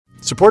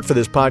Support for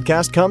this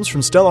podcast comes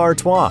from Stella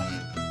Artois.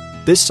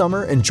 This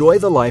summer, enjoy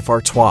the life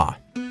Artois.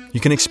 You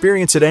can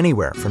experience it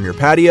anywhere, from your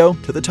patio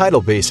to the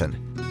tidal basin.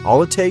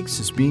 All it takes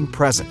is being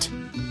present,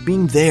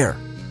 being there,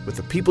 with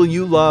the people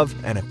you love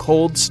and a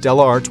cold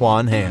Stella Artois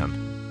in hand.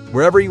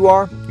 Wherever you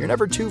are, you're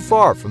never too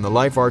far from the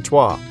life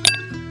Artois.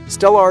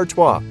 Stella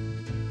Artois.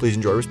 Please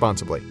enjoy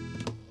responsibly.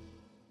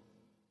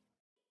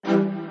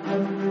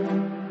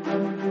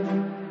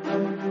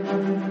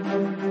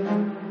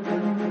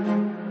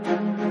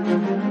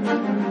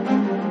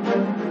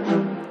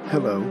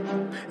 Hello,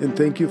 and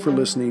thank you for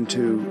listening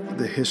to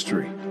The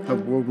History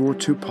of World War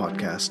II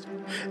podcast,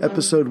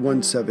 episode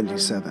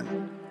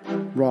 177,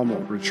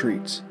 Rommel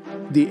Retreats,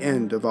 the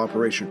End of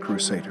Operation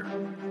Crusader.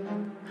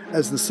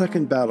 As the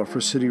second battle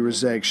for Sidi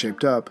Rezegh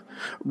shaped up,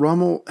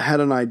 Rommel had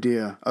an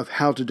idea of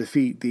how to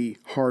defeat the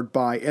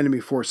hard-by enemy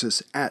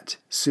forces at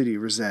Sidi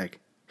Rezegh.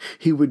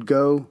 He would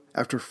go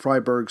after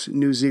Freiberg's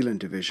New Zealand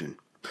division,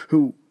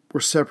 who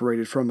were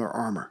separated from their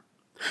armor.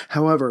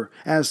 However,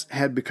 as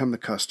had become the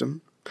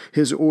custom,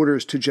 his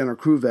orders to General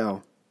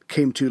Cruvel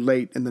came too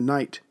late in the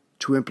night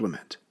to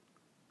implement.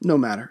 No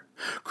matter,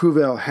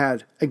 Cruvel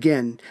had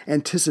again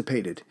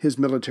anticipated his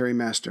military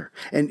master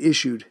and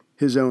issued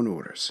his own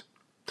orders.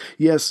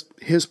 Yes,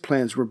 his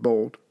plans were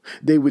bold.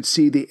 They would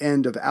see the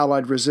end of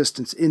Allied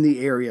resistance in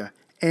the area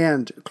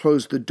and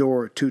close the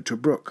door to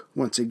Tobruk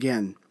once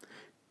again,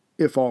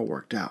 if all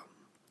worked out.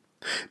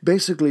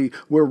 Basically,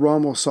 where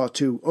Rommel sought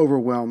to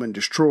overwhelm and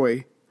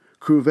destroy,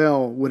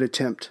 Cruvel would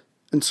attempt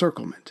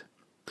encirclement.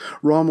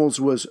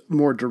 Rommel's was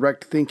more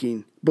direct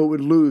thinking, but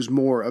would lose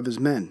more of his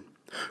men.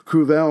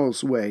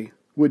 Cruvel's way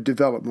would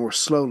develop more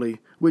slowly,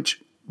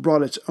 which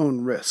brought its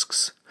own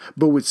risks,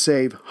 but would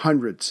save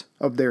hundreds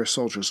of their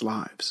soldiers'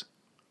 lives.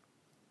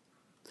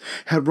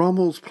 Had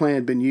Rommel's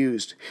plan been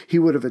used, he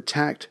would have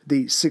attacked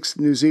the 6th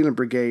New Zealand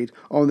Brigade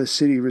on the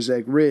Sidi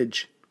Rezegh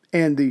Ridge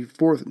and the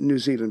 4th New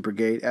Zealand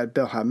Brigade at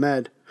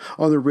Belhamed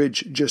on the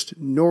ridge just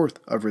north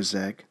of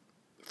Rezegh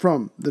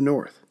from the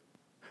north.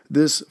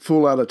 This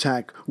full-out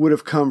attack would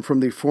have come from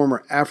the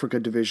former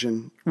Afrika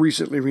Division,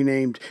 recently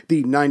renamed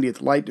the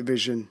 90th Light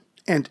Division,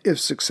 and, if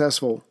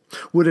successful,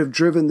 would have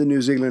driven the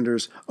New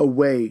Zealanders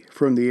away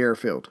from the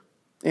airfield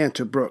and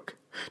Tobruk,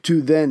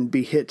 to then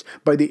be hit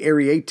by the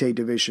Ariete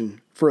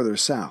Division further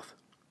south.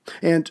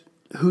 And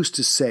who's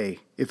to say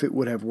if it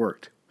would have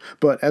worked?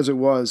 But as it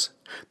was,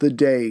 the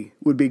day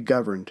would be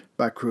governed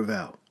by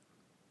Cruvel.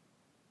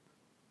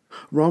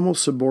 Rommel's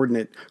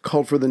subordinate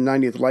called for the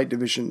 90th Light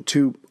Division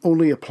to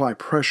only apply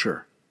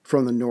pressure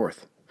from the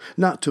north,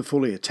 not to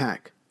fully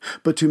attack,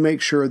 but to make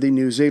sure the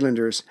New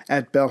Zealanders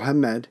at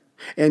Belhamed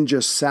and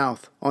just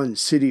south on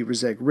Sidi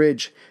Rezegh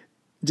Ridge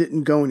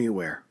didn't go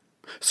anywhere,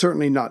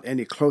 certainly not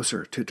any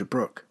closer to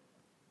Tobruk.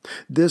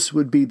 This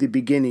would be the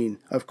beginning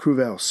of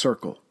Cruvel's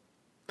circle.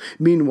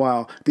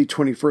 Meanwhile, the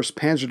 21st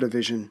Panzer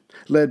Division,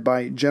 led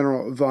by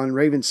General von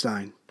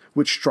Ravenstein,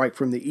 would strike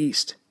from the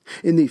east,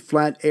 in the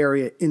flat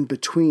area in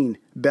between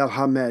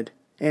Belhamed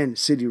and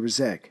Sidi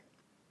Rezegh.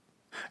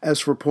 As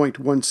for Point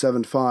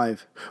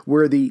 175,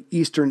 where the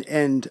eastern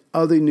end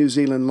of the New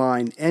Zealand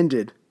line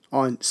ended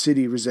on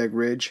Sidi Rezegh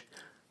Ridge,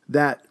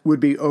 that would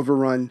be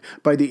overrun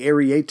by the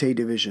Ariete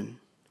Division,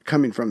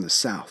 coming from the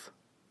south.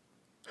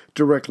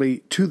 Directly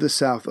to the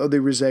south of the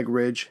Rezegh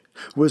Ridge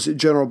was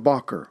General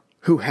Bacher,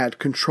 who had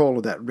control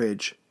of that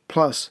ridge,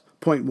 plus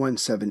Point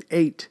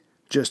 178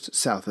 just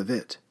south of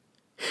it.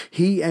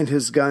 He and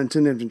his guns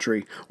and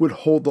infantry would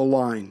hold the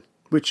line,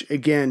 which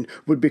again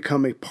would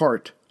become a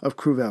part of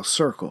Cruvel's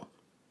circle.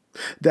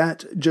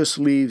 That just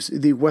leaves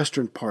the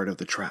western part of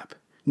the trap,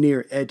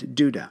 near Ed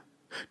Duda,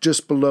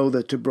 just below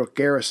the Tobruk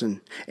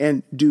garrison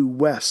and due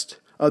west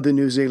of the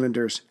New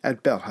Zealanders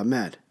at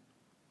Belhamed.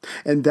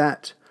 And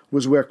that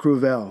was where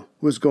Cruvel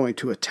was going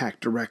to attack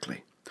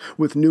directly,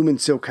 with Neumann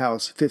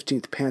Silkau's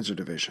 15th Panzer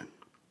Division.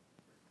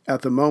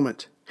 At the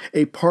moment,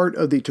 a part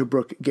of the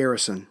Tobruk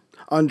garrison,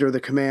 under the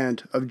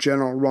command of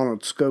General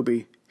Ronald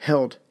Scobie,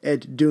 held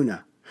Ed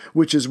Duna,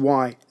 which is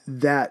why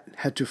that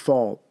had to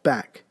fall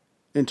back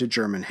into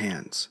German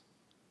hands.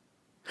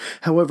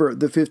 However,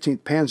 the 15th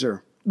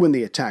Panzer, when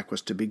the attack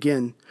was to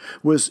begin,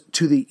 was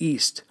to the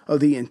east of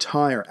the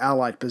entire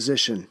Allied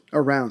position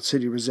around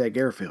Sidi Rezegh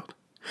Airfield.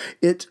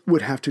 It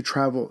would have to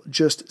travel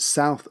just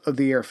south of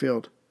the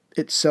airfield,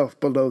 itself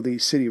below the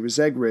Sidi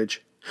Rezegh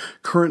Ridge,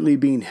 currently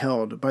being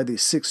held by the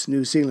 6th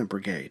New Zealand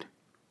Brigade.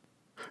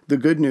 The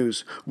good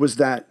news was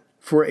that,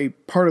 for a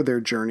part of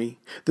their journey,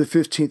 the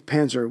 15th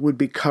Panzer would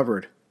be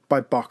covered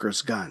by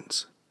Bacher's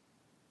guns.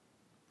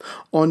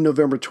 On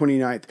November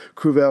 29th,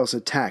 Cruvel's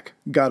attack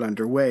got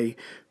underway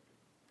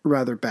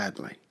rather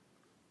badly.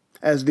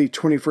 As the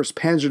 21st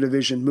Panzer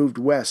Division moved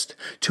west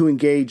to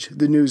engage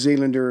the New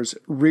Zealanders'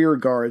 rear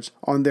guards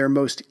on their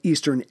most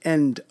eastern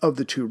end of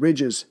the two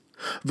ridges,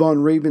 von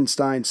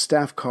Ravenstein's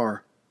staff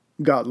car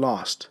got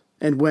lost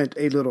and went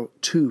a little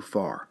too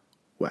far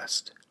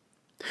west.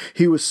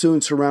 He was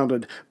soon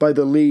surrounded by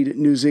the lead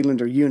New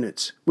Zealander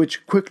units,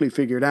 which quickly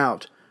figured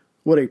out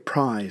what a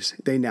prize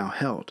they now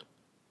held.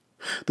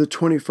 The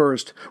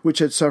 21st, which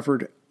had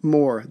suffered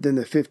more than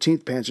the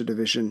 15th Panzer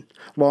Division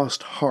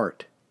lost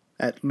heart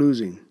at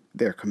losing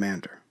their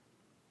commander.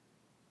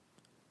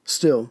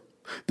 Still,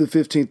 the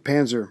 15th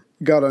Panzer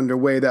got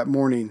underway that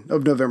morning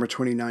of November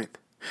 29th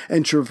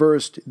and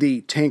traversed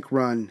the tank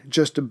run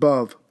just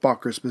above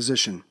Bakker's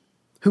position,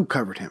 who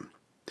covered him.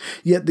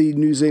 Yet the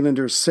New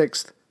Zealanders'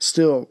 6th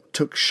still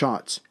took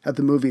shots at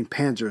the moving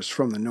panzers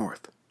from the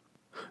north.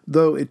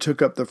 Though it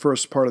took up the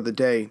first part of the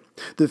day,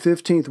 the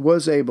 15th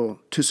was able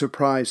to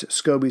surprise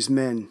Scobie's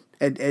men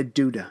at Ed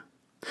Duda.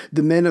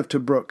 The men of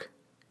Tobruk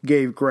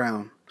gave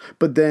ground,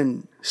 but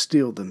then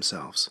steeled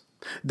themselves.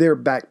 Their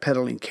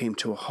backpedaling came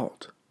to a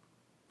halt.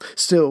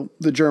 Still,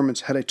 the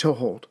Germans had a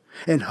toehold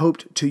and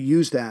hoped to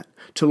use that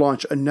to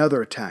launch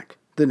another attack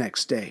the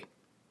next day.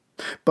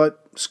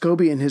 But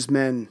Scobie and his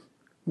men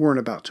weren't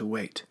about to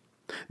wait.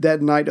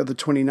 That night of the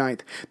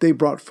 29th, they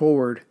brought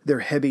forward their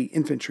heavy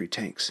infantry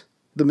tanks,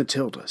 the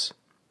Matildas.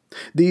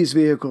 These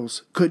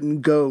vehicles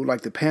couldn't go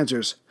like the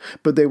panzers,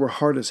 but they were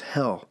hard as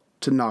hell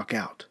to knock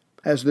out,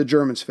 as the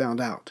Germans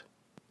found out.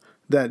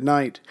 That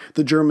night,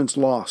 the Germans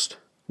lost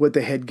what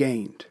they had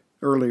gained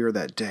earlier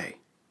that day.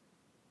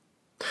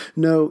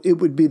 No, it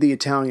would be the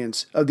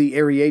Italians of the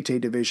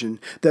Ariete Division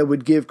that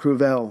would give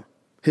Cruvel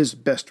his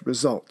best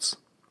results.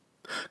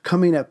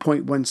 Coming at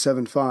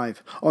 .175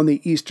 on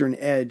the eastern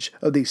edge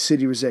of the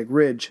Sidi Rezegh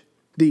Ridge,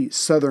 the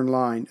southern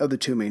line of the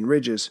two main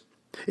ridges,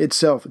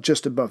 itself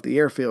just above the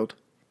airfield,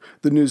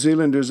 the New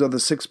Zealanders of the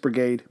 6th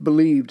Brigade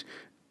believed,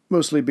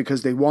 mostly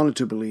because they wanted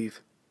to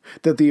believe,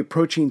 that the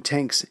approaching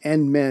tanks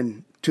and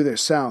men to their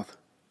south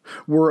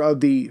were of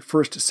the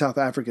 1st South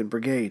African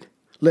Brigade,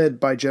 led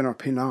by General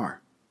Pienaar.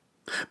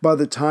 By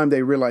the time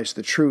they realized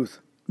the truth,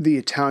 the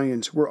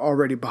Italians were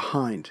already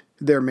behind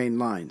their main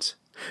lines.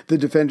 The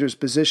defenders'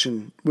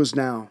 position was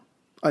now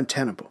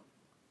untenable.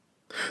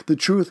 The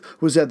truth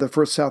was that the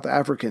 1st South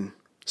African,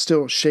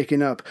 still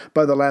shaken up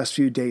by the last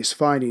few days'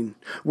 fighting,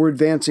 were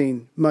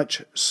advancing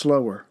much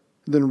slower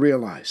than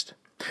realized,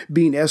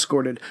 being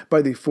escorted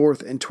by the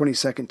 4th and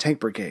 22nd Tank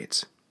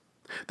Brigades.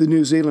 The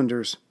New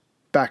Zealanders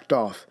backed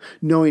off,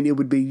 knowing it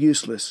would be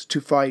useless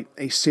to fight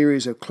a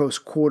series of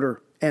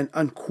close-quarter and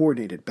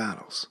uncoordinated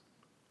battles.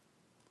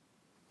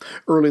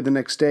 Early the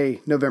next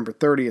day, November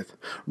 30th,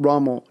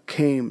 Rommel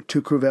came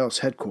to Cruvel's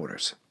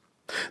headquarters.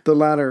 The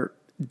latter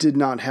did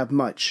not have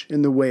much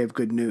in the way of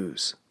good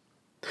news.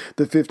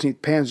 The 15th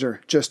Panzer,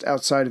 just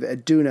outside of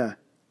Eduna,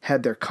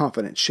 had their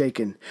confidence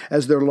shaken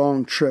as their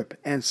long trip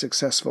and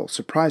successful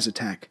surprise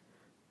attack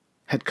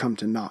had come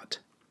to naught.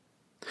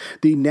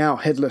 The now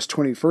headless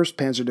 21st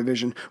Panzer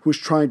Division was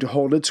trying to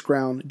hold its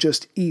ground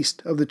just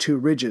east of the two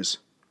ridges,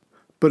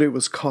 but it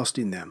was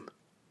costing them.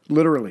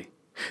 Literally,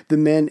 the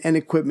men and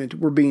equipment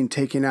were being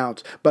taken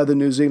out by the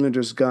New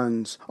Zealanders'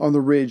 guns on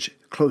the ridge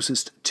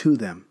closest to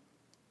them.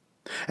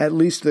 At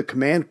least the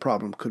command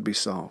problem could be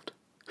solved.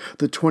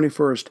 The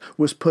 21st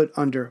was put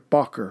under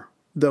Bakker,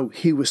 though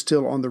he was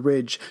still on the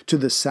ridge to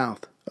the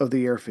south of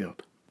the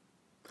airfield.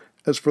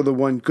 As for the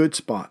one good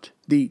spot,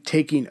 the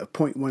taking of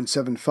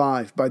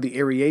 .175 by the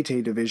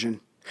Ariete Division,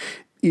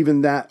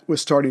 even that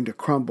was starting to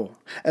crumble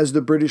as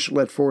the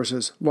British-led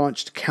forces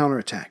launched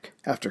counterattack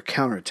after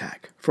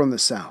counterattack from the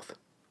south.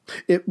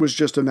 It was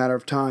just a matter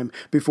of time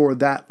before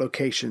that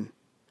location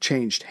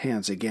changed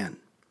hands again.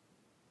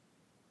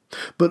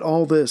 But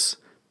all this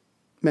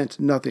meant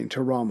nothing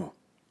to Rommel.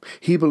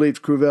 He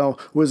believed Cruvel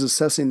was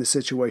assessing the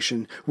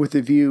situation with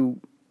the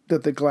view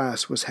that the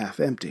glass was half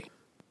empty.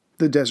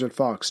 The Desert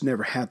Fox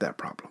never had that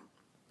problem.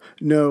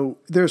 No,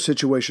 their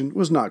situation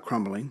was not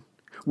crumbling.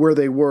 Where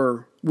they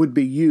were would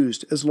be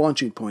used as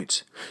launching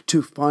points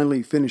to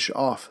finally finish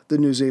off the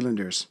New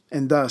Zealanders,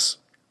 and thus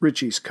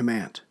Ritchie's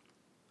command.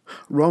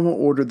 Rommel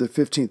ordered the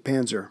 15th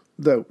Panzer,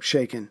 though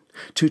shaken,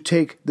 to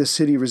take the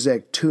Sidi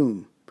Rezegh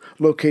tomb,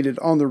 located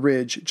on the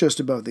ridge just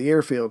above the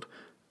airfield,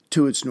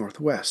 to its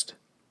northwest.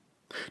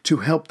 To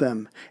help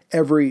them,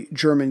 every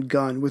German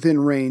gun within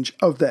range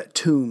of that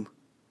tomb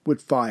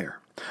would fire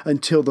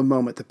until the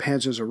moment the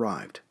panzers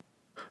arrived,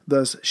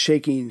 thus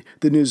shaking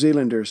the New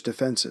Zealanders'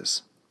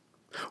 defenses.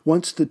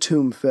 Once the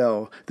tomb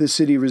fell, the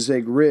Sidi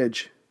Rezegh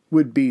Ridge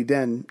would be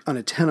then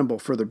unattainable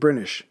for the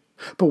British.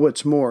 But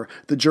what's more,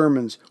 the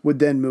Germans would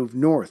then move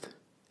north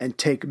and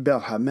take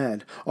Bel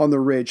Hamed on the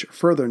ridge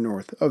further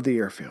north of the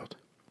airfield.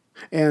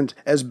 And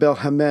as Bel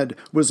Hamed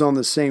was on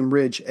the same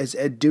ridge as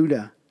Ed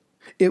Duda,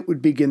 it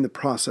would begin the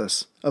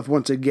process of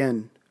once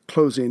again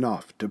closing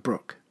off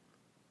Tobruk.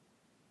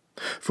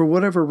 For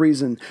whatever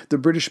reason, the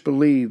British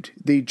believed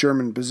the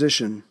German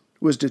position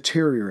was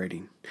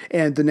deteriorating,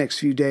 and the next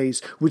few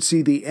days would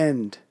see the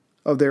end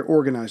of their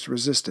organized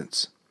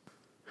resistance.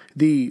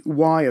 The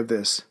why of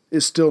this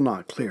is still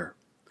not clear.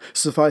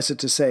 Suffice it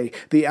to say,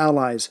 the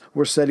Allies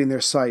were setting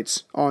their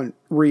sights on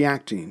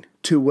reacting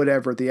to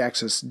whatever the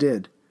Axis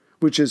did,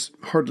 which is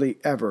hardly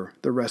ever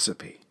the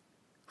recipe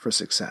for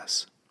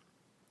success.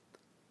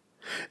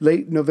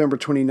 Late November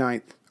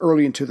 29th,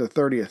 early into the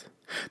 30th,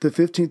 the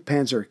 15th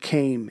Panzer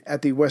came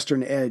at the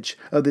western edge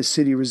of the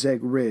Sidi Rezegh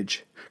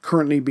Ridge,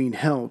 currently being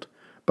held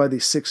by the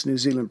 6th New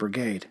Zealand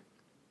Brigade.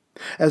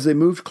 As they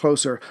moved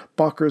closer,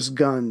 Bakker's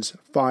guns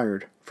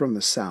fired from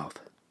the south,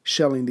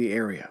 shelling the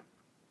area.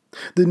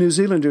 The New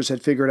Zealanders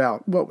had figured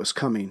out what was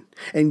coming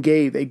and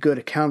gave a good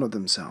account of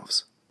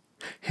themselves,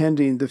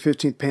 handing the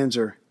 15th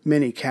Panzer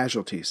many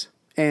casualties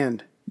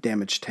and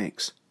damaged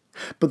tanks.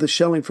 But the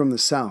shelling from the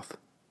south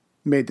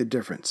made the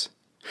difference.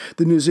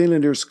 The New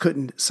Zealanders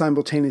couldn't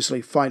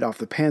simultaneously fight off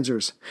the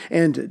Panzers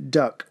and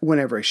duck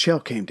whenever a shell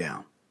came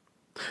down.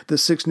 The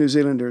 6 New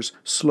Zealanders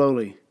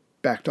slowly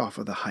backed off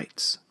of the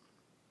heights.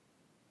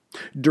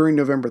 During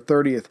November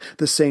 30th,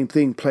 the same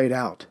thing played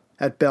out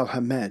at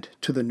Belhamed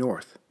to the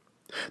north.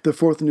 The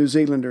 4th New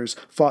Zealanders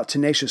fought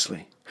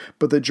tenaciously,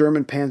 but the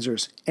German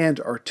panzers and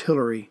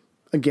artillery,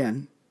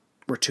 again,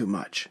 were too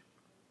much.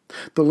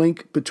 The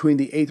link between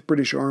the 8th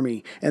British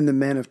Army and the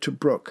men of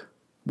Tobruk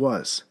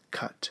was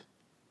cut.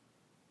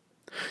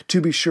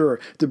 To be sure,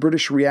 the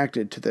British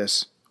reacted to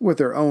this with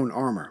their own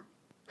armor.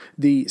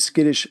 The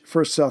skittish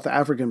 1st South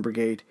African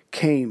Brigade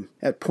came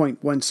at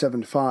point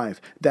 175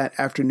 that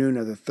afternoon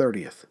of the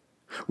 30th,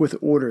 with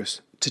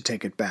orders to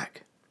take it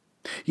back.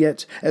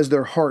 Yet, as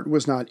their heart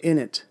was not in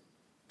it,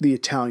 the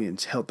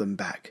Italians held them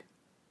back.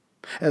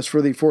 As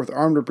for the 4th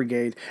Armored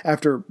Brigade,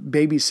 after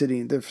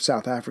babysitting the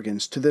South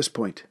Africans to this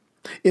point,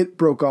 it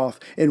broke off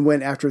and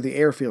went after the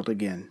airfield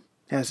again,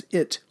 as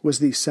it was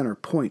the center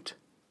point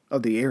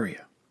of the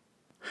area.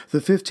 The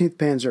 15th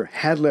Panzer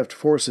had left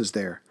forces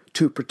there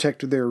to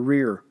protect their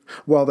rear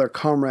while their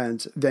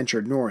comrades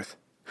ventured north,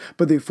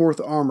 but the 4th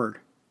Armored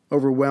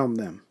overwhelmed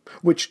them,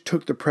 which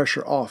took the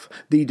pressure off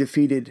the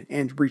defeated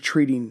and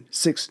retreating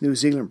 6th New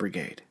Zealand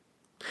Brigade.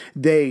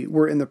 They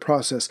were in the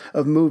process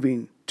of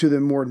moving to the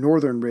more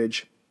northern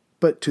ridge,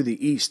 but to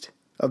the east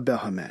of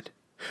Belhamed,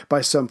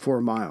 by some 4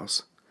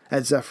 miles,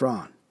 at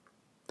Zafran.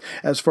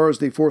 As far as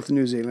the 4th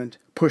New Zealand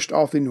pushed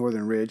off the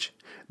northern ridge,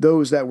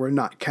 those that were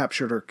not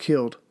captured or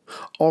killed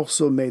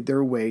also made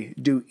their way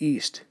due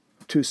east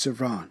to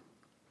Sevran.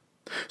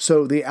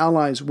 So the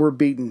Allies were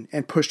beaten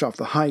and pushed off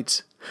the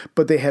heights,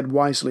 but they had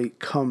wisely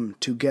come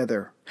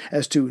together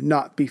as to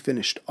not be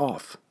finished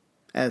off,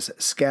 as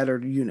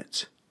scattered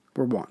units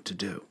were wont to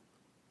do.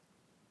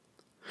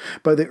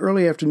 By the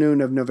early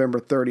afternoon of November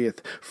 30th,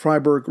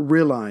 Freiberg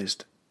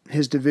realized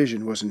his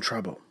division was in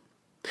trouble.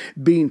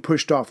 Being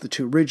pushed off the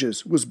 2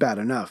 ridges was bad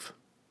enough.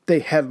 They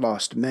had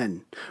lost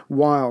men,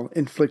 while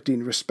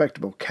inflicting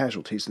respectable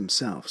casualties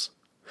themselves.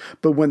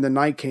 But when the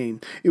night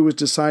came, it was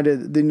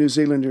decided the New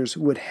Zealanders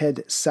would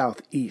head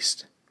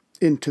southeast,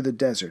 into the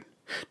desert,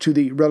 to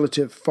the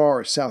relative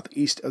far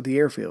southeast of the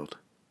airfield,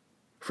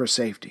 for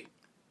safety.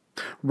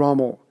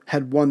 Rommel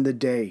had won the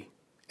day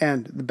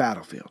and the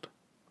battlefield.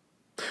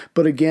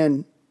 But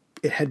again,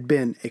 it had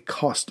been a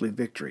costly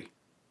victory.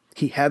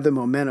 He had the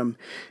momentum,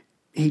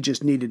 he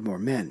just needed more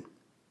men.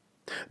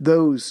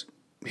 Those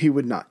he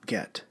would not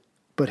get,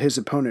 but his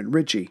opponent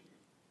Ritchie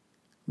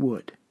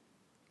would.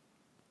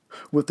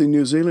 With the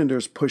New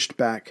Zealanders pushed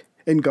back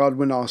and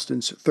Godwin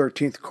Austen's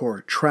 13th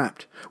Corps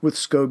trapped with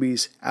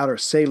Scobie's outer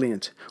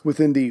salient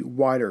within the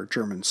wider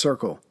German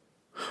circle,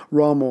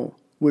 Rommel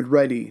would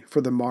ready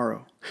for the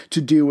morrow to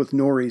deal with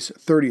Norrie's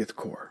 30th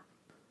Corps.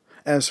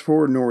 As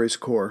for Norrie's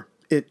Corps,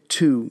 it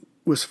too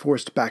was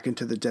forced back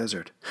into the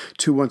desert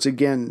to once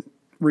again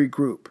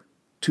regroup,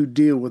 to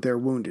deal with their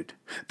wounded,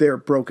 their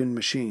broken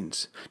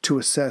machines, to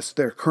assess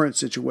their current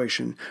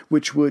situation,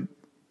 which would,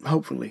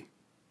 hopefully,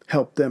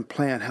 help them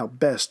plan how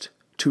best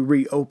to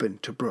reopen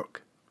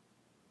Tobruk.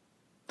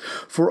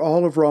 For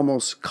all of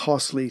Rommel's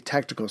costly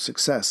tactical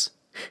success,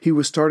 he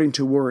was starting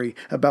to worry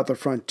about the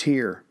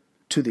frontier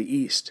to the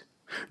east,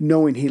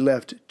 knowing he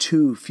left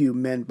too few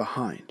men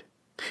behind.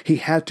 He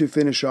had to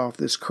finish off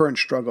this current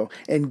struggle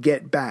and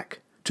get back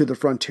to the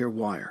frontier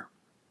wire.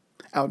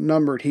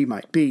 Outnumbered he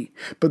might be,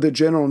 but the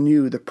general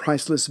knew the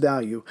priceless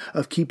value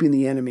of keeping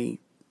the enemy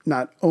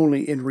not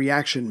only in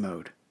reaction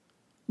mode,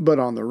 but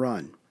on the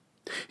run.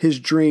 His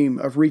dream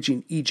of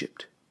reaching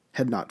Egypt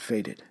had not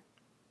faded.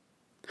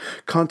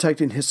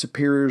 Contacting his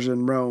superiors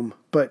in Rome,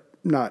 but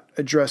not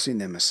addressing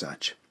them as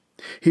such,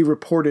 he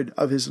reported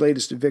of his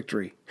latest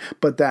victory,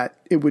 but that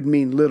it would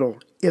mean little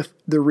if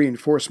the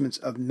reinforcements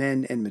of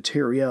men and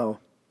materiel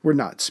were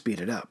not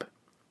speeded up.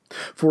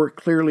 For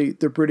clearly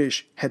the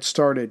British had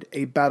started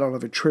a battle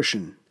of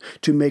attrition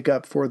to make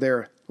up for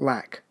their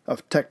lack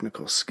of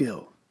technical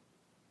skill,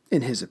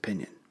 in his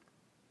opinion.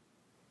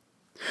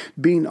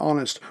 Being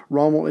honest,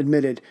 Rommel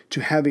admitted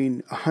to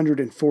having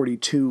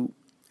 142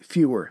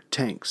 fewer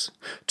tanks,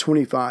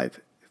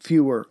 25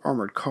 fewer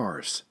armored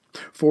cars,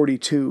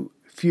 42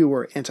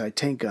 fewer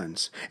anti-tank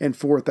guns, and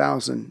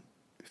 4,000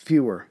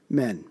 fewer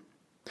men,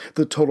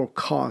 the total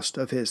cost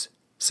of his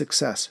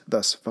success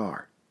thus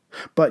far.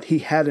 But he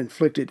had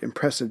inflicted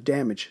impressive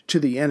damage to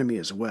the enemy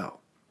as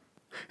well.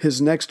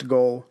 His next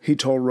goal, he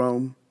told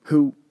Rome,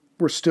 who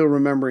were still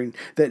remembering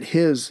that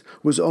his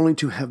was only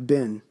to have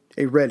been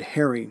a red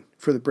herring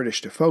for the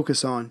British to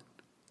focus on,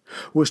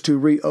 was to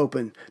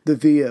reopen the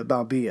Via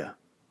Balbia,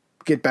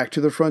 get back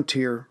to the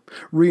frontier,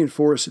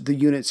 reinforce the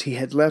units he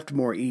had left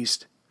more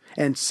east,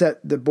 and set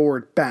the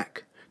board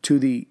back to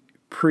the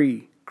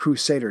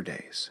pre-Crusader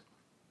days.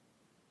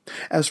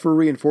 As for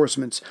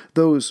reinforcements,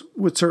 those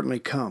would certainly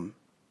come,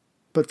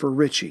 but for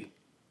Ritchie,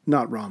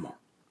 not Rommel.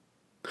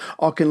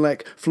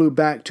 Auchinleck flew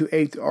back to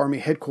 8th Army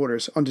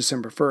headquarters on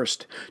December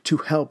 1st to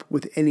help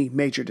with any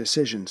major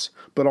decisions,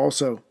 but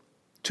also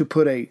to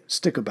put a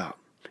stick-about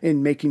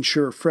in making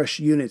sure fresh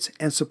units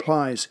and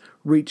supplies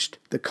reached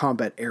the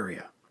combat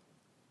area.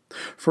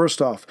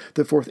 First off,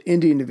 the 4th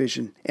Indian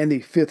Division and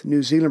the 5th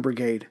New Zealand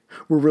Brigade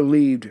were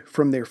relieved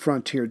from their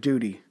frontier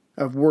duty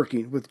of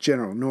working with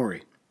General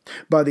Norrie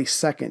by the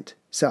 2nd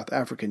South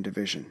African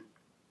Division,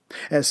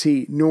 as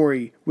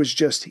Norrie was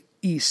just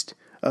east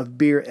of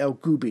Bir el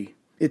Gubi,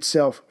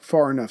 itself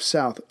far enough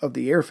south of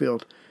the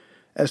airfield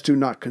as to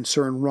not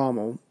concern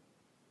Rommel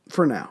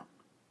for now.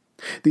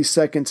 The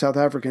 2nd South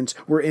Africans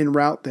were en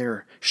route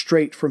there,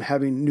 straight from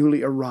having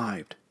newly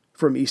arrived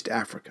from East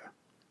Africa.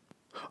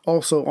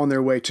 Also on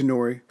their way to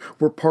Norrie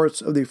were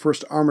parts of the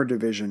 1st Armored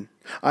Division,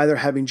 either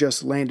having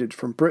just landed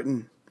from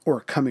Britain or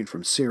coming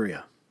from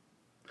Syria.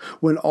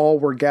 When all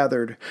were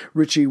gathered,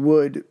 Ritchie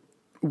would,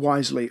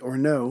 wisely or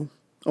no,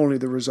 only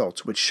the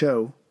results would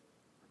show,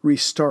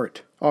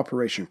 restart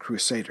Operation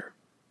Crusader.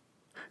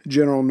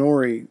 General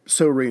Norrie,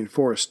 so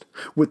reinforced,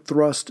 would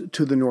thrust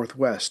to the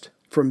northwest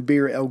from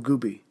Bir el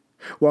Gubi,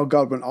 while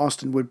Godwin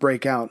Austen would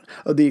break out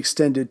of the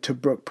extended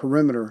Tobruk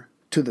perimeter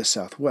to the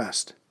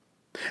southwest,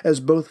 as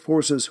both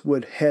forces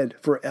would head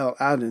for El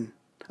Aden,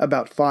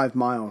 about 5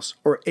 miles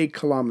or 8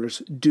 kilometers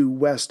due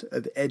west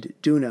of Ed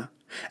Duna,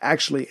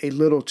 actually a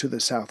little to the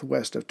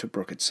southwest of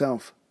Tobruk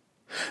itself.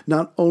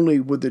 Not only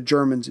would the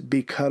Germans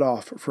be cut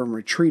off from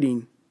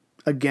retreating,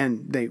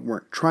 again they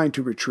weren't trying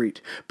to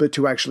retreat, but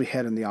to actually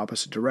head in the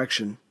opposite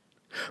direction,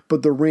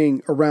 but the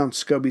ring around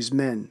Scobie's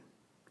men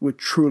would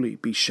truly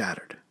be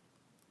shattered.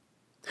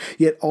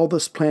 Yet all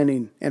this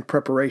planning and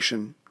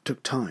preparation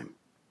took time,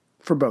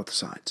 for both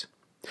sides.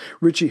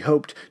 Ritchie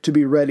hoped to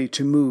be ready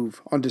to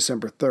move on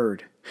December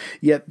 3rd,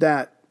 yet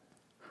that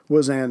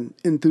was an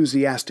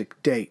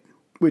enthusiastic date,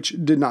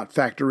 which did not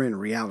factor in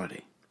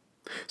reality.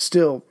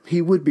 Still,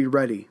 he would be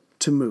ready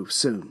to move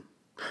soon.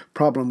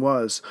 Problem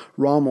was,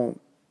 Rommel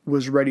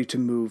was ready to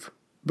move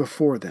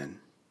before then,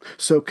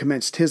 so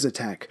commenced his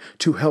attack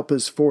to help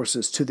his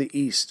forces to the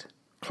east,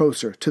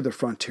 closer to the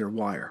frontier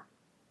wire.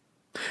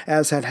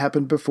 As had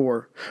happened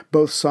before,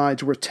 both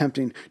sides were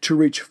attempting to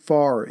reach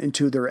far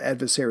into their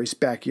adversary's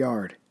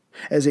backyard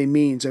as a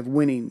means of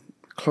winning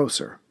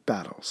closer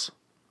battles.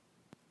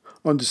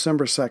 On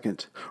December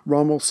 2nd,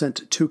 Rommel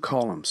sent 2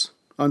 columns,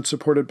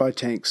 unsupported by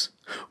tanks,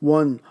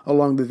 one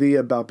along the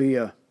Via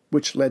Balbia,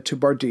 which led to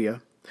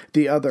Bardia,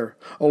 the other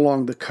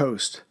along the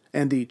coast,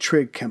 and the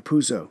Trig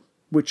Campuzzo,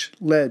 which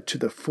led to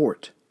the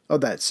fort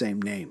of that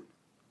same name.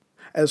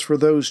 As for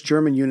those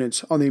German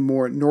units on the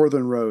more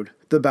northern road,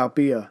 the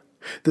Balbia,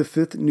 the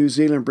 5th New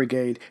Zealand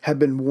Brigade had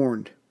been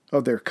warned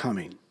of their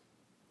coming.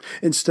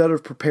 Instead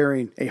of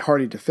preparing a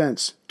hardy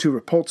defense to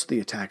repulse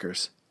the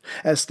attackers,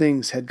 as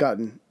things had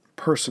gotten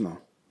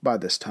personal by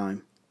this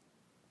time,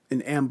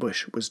 an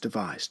ambush was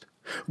devised,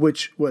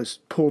 which was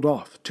pulled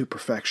off to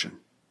perfection.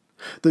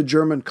 The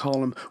German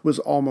column was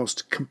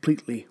almost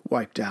completely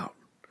wiped out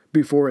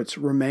before its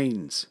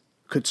remains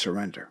could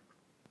surrender.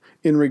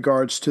 In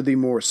regards to the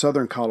more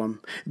southern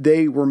column,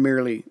 they were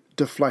merely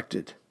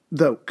deflected,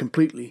 though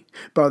completely,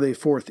 by the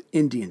 4th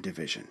Indian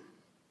Division.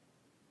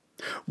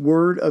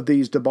 Word of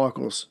these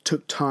debacles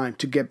took time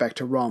to get back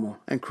to Rommel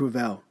and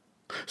Crüwell,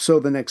 so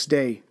the next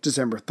day,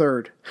 December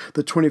 3rd,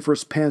 the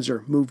 21st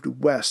Panzer moved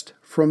west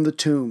from the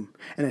tomb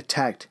and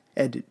attacked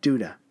Ed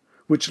Duda,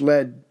 which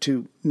led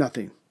to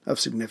nothing of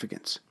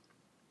significance.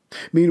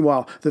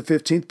 Meanwhile, the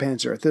 15th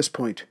Panzer at this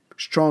point,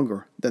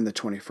 stronger than the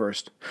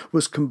 21st,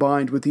 was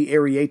combined with the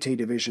Ariete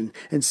Division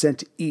and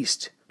sent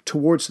east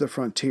towards the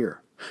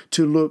frontier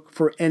to look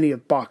for any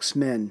of Bach's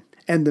men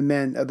and the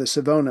men of the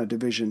Savona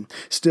Division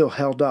still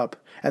held up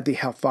at the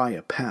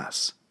Halfaya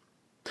Pass.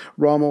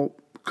 Rommel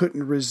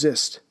couldn't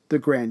resist the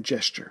grand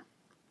gesture.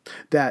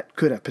 That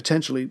could have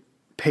potentially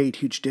paid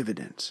huge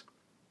dividends.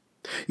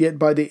 Yet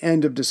by the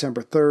end of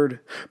December 3rd,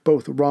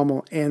 both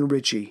Rommel and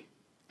Ritchie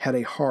had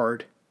a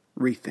hard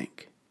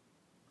rethink.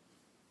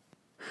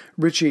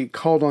 Ritchie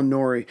called on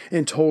Norrie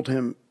and told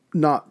him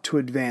not to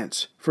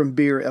advance from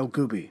Bir el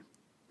Gubi.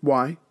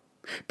 Why?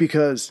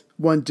 Because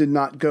one did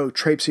not go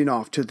traipsing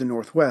off to the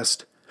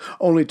northwest,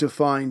 only to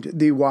find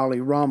the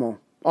wily Rommel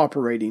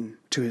operating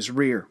to his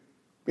rear.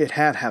 It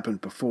had happened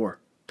before.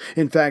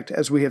 In fact,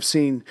 as we have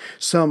seen,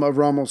 some of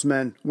Rommel's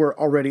men were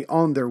already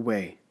on their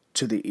way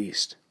to the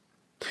east.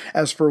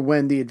 As for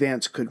when the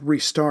advance could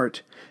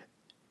restart,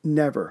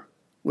 never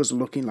was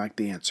looking like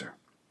the answer.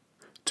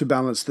 To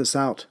balance this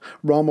out,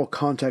 Rommel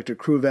contacted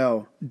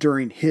Crüwell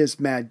during his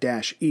mad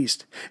dash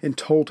east and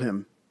told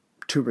him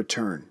to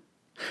return.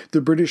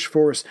 The British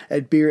force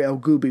at Bir el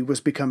Gubi was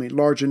becoming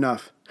large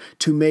enough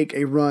to make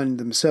a run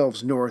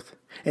themselves north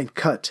and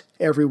cut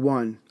every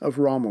one of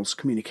Rommel's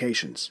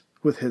communications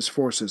with his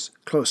forces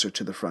closer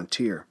to the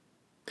frontier.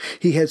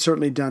 He had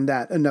certainly done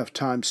that enough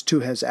times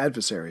to his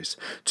adversaries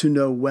to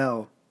know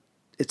well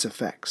its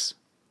effects.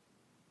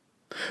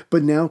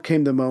 But now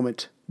came the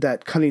moment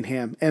that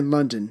Cunningham and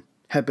London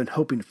had been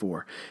hoping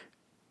for.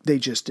 They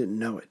just didn't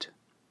know it.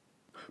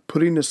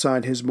 Putting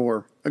aside his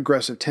more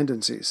aggressive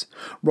tendencies,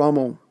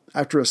 Rommel,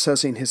 after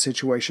assessing his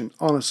situation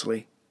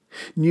honestly,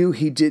 knew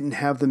he didn't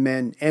have the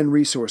men and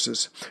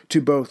resources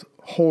to both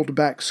hold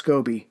back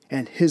Scobie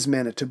and his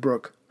men at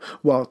Tobruk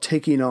while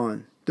taking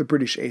on the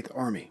British Eighth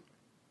Army.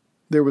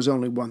 There was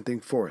only one thing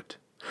for it.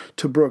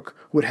 Tobruk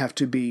would have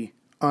to be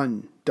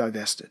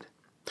undivested,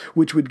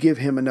 which would give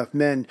him enough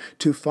men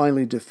to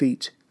finally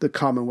defeat the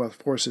Commonwealth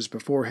forces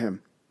before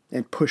him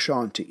and push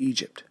on to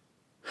Egypt.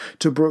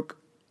 Tobruk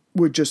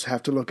would just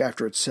have to look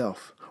after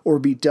itself or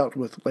be dealt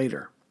with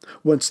later,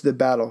 once the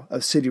Battle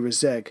of Sidi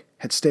Rezegh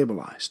had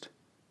stabilized,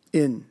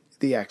 in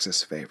the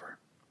Axis' favor.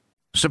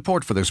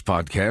 Support for this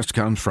podcast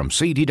comes from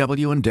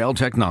CDW and Dell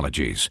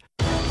Technologies.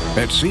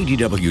 At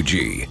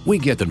CDWG, we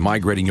get that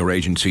migrating your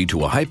agency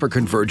to a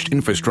hyper-converged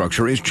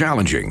infrastructure is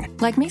challenging.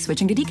 Like me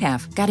switching to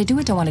decaf. Gotta do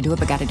it, don't want to do it,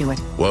 but gotta do it.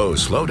 Whoa,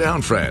 slow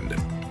down, friend.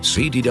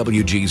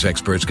 CDWG's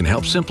experts can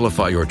help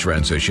simplify your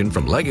transition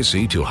from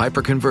legacy to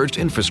hyper-converged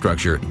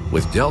infrastructure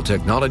with Dell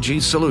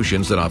Technologies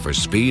solutions that offer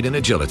speed and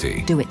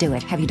agility. Do it, do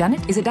it. Have you done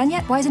it? Is it done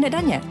yet? Why isn't it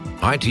done yet?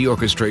 IT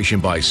orchestration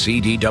by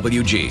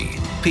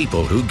CDWG.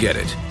 People who get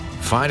it.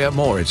 Find out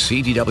more at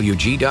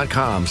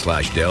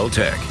cdwg.com/Dell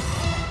Tech.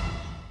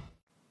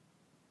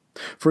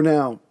 For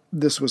now,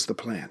 this was the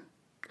plan.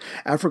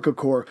 Afrika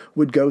Korps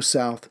would go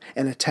south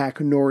and attack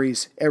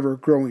Nori's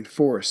ever-growing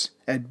force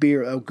at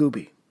Bir el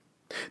Gubi.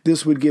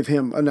 This would give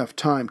him enough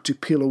time to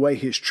peel away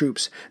his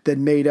troops that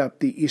made up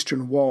the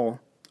eastern wall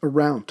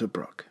around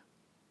Tobruk.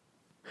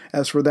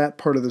 As for that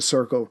part of the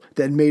circle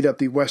that made up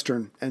the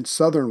western and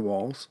southern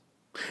walls,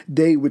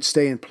 they would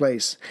stay in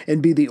place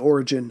and be the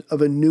origin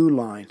of a new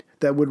line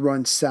that would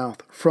run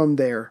south from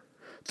there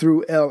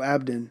through El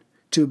Abdin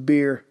to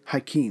Bir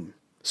Hakim,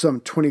 some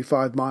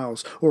 25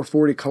 miles or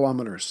 40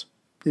 kilometers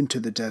into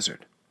the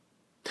desert.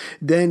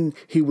 Then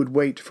he would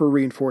wait for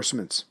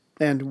reinforcements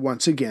and,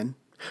 once again,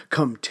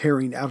 come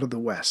tearing out of the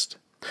west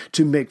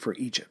to make for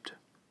Egypt.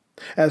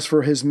 As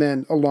for his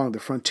men along the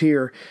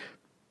frontier,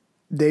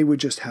 they would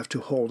just have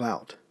to hold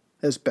out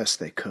as best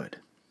they could.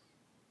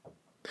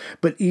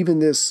 But even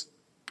this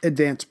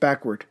advance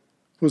backward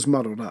was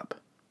muddled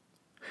up.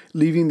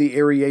 Leaving the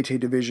Ariete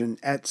Division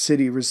at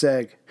Sidi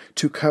Rezegh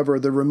to cover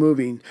the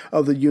removing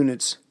of the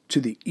units to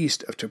the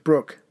east of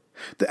Tobruk,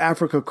 the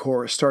Afrika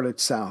Korps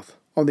started south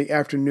on the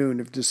afternoon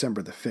of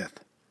December the 5th.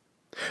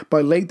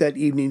 By late that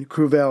evening,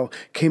 Cruvel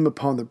came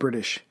upon the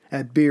British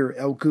at Bir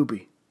el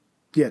Gubi,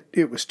 yet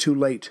it was too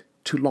late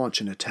to launch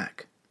an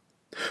attack.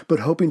 But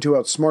hoping to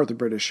outsmart the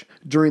British,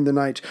 during the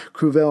night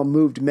Cruvel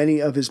moved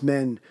many of his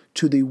men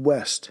to the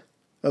west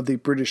of the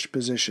British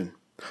position,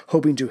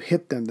 hoping to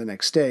hit them the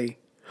next day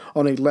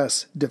on a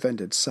less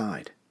defended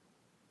side.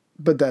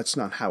 But that's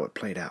not how it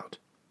played out.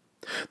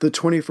 The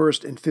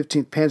 21st and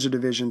 15th Panzer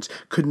Divisions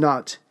could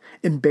not,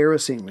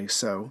 embarrassingly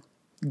so,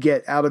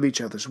 get out of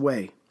each other's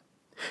way.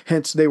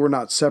 Hence they were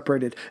not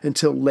separated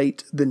until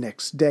late the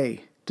next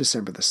day,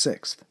 December the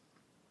 6th.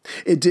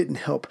 It didn't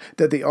help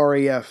that the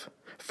RAF,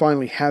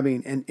 finally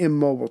having an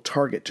immobile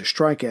target to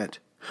strike at,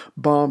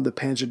 bombed the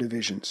Panzer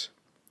Divisions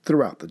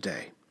throughout the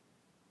day.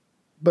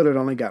 But it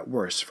only got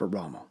worse for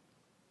Rommel.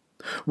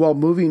 While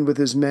moving with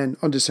his men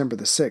on December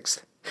the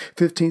 6th,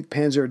 15th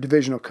Panzer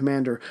Divisional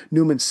Commander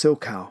Neumann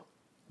Silkow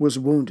was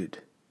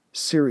wounded,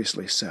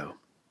 seriously so,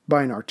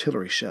 by an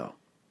artillery shell.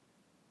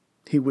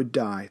 He would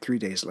die 3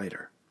 days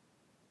later.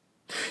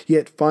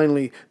 Yet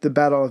finally the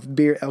Battle of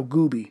Bir el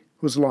Gubi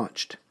was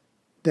launched,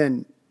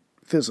 then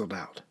fizzled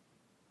out.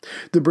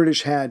 The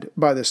British had,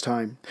 by this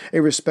time,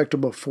 a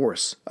respectable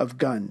force of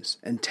guns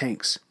and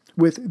tanks,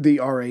 with the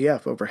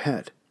RAF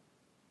overhead.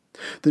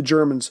 The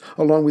Germans,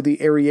 along with the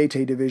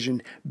Ariete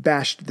Division,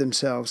 bashed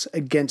themselves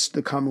against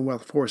the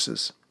Commonwealth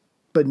forces,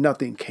 but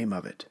nothing came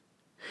of it.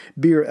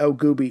 Bir el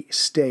Gubi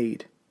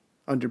stayed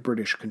under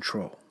British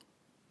control.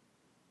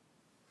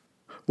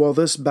 While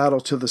this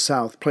battle to the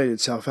south played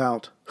itself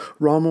out,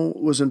 Rommel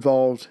was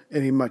involved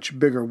in a much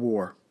bigger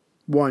war,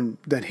 one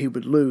that he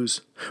would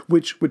lose,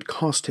 which would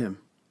cost him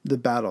the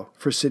battle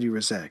for Sidi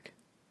Rezegh.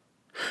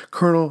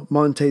 Colonel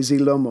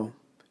Montezilomo,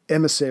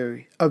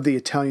 emissary of the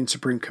Italian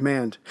Supreme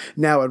Command,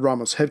 now at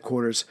Rommel's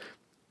headquarters,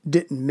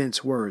 didn't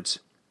mince words.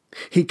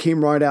 He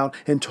came right out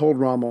and told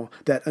Rommel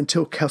that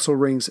until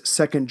Kesselring's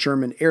 2nd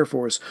German Air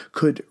Force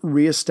could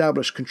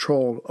reestablish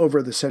control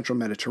over the central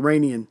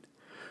Mediterranean,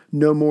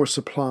 no more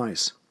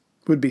supplies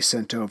would be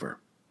sent over.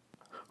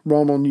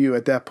 Rommel knew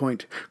at that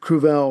point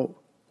Cruvel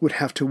would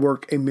have to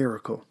work a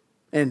miracle,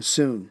 and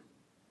soon.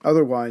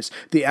 Otherwise,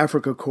 the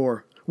Afrika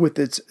Korps, with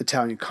its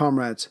Italian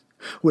comrades,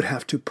 would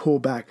have to pull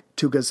back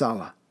to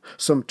Gazala,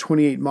 some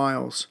 28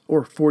 miles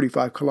or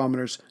 45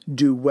 kilometers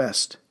due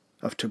west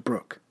of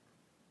Tobruk.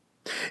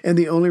 And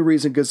the only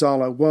reason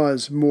Gazala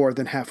was more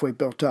than halfway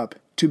built up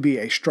to be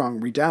a strong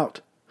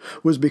redoubt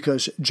was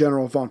because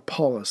General von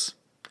Paulus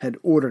had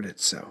ordered it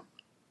so.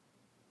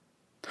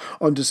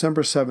 On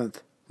December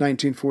 7th,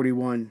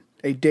 1941,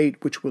 a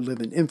date which will live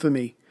in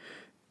infamy,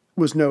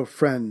 was no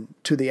friend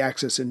to the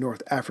Axis in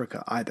North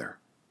Africa either.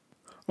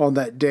 On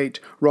that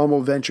date,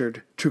 Rommel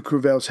ventured to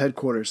Cruvel's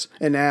headquarters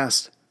and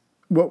asked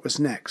what was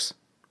next.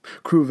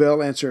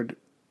 Cruvel answered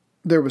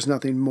there was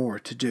nothing more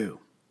to do.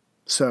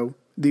 So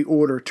the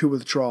order to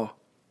withdraw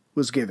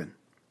was given.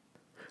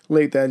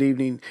 Late that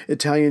evening,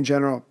 Italian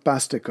General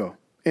Bastico,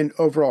 in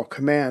overall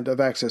command of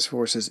Axis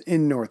forces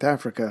in North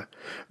Africa,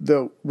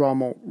 though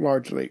Rommel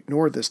largely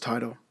ignored this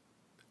title,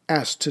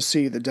 asked to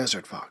see the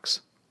Desert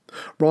Fox.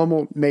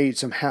 Rommel made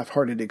some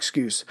half-hearted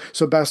excuse,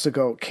 so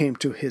Bastico came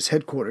to his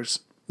headquarters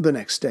the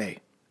next day.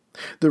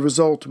 The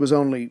result was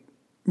only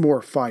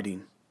more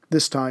fighting,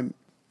 this time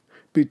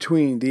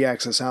between the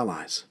Axis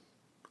allies.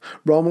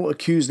 Rommel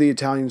accused the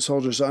Italian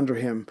soldiers under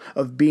him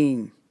of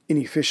being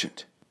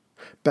inefficient.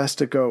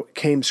 Bastico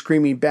came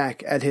screaming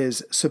back at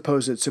his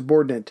supposed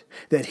subordinate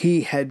that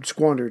he had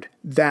squandered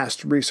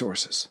vast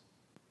resources.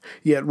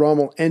 Yet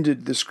Rommel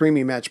ended the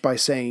screaming match by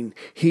saying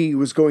he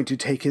was going to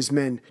take his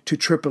men to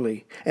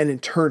Tripoli and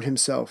intern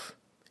himself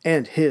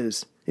and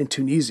his in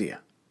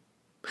Tunisia.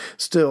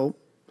 Still,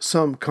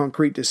 some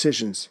concrete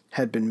decisions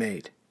had been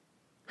made.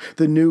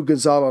 The new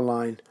Gazala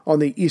line on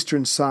the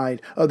eastern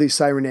side of the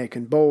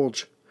Cyrenaican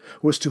Bulge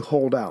was to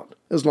hold out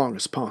as long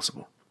as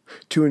possible,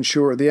 to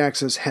ensure the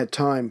Axis had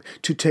time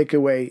to take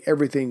away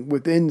everything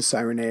within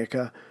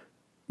Cyrenaica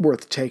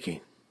worth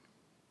taking.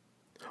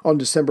 On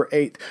December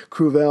 8th,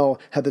 Cruvel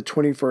had the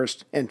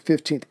 21st and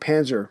 15th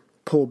Panzer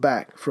pull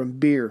back from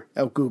Bir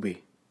el Gubi.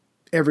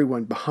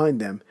 Everyone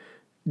behind them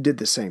did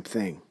the same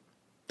thing.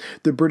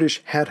 The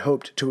British had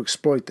hoped to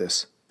exploit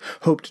this,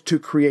 hoped to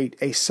create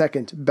a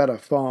second Beta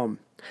Fahm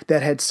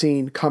that had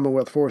seen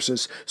Commonwealth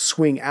forces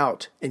swing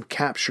out and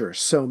capture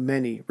so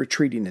many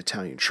retreating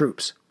Italian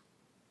troops.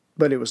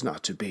 But it was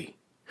not to be.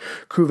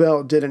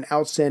 Cruvel did an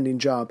outstanding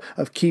job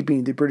of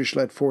keeping the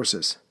British-led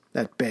forces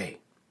at bay.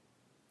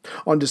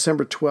 On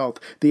December 12th,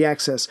 the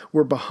Axis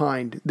were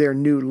behind their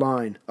new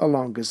line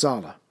along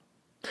Gazala.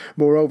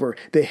 Moreover,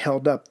 they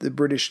held up the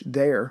British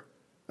there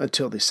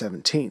until the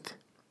 17th.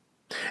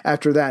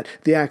 After that,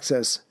 the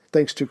Axis,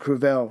 thanks to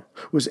Cruvel,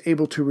 was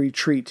able to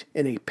retreat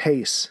in a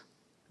pace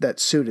that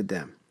suited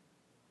them.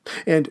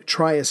 And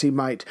try as he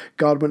might,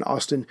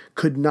 Godwin-Austen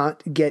could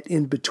not get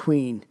in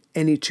between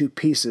any two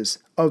pieces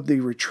of the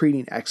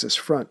retreating Axis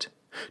front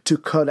to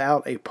cut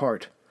out a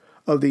part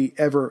of the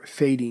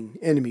ever-fading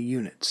enemy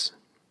units.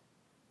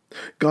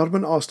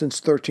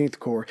 Godwin-Austen's 13th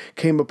Corps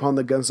came upon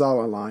the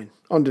Gazala line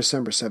on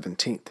December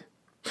 17th.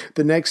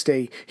 The next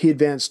day, he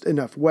advanced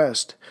enough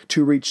west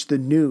to reach the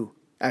new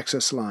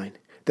Axis line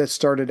that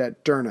started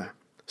at Derna,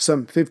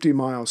 some 50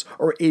 miles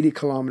or 80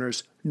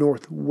 kilometers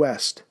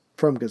northwest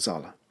from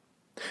Gazala.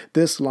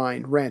 This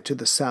line ran to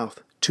the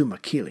south to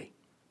Makili.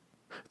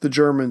 The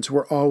Germans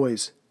were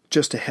always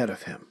just ahead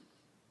of him.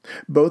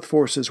 Both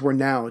forces were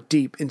now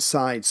deep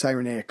inside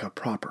Cyrenaica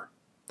proper.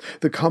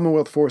 The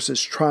Commonwealth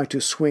forces tried to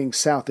swing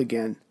south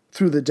again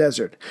through the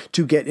desert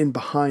to get in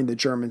behind the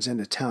Germans and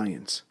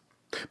Italians.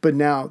 But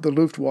now the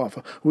Luftwaffe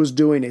was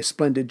doing a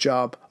splendid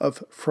job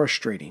of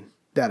frustrating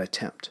that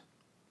attempt.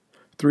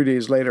 3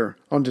 days later,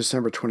 on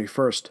December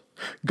 21st,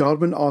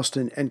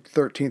 Godwin-Austen and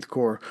 13th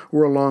Corps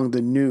were along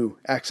the new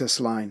Axis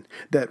line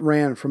that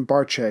ran from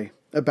Barche,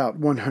 about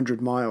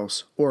 100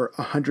 miles or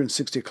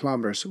 160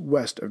 kilometers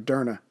west of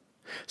Derna,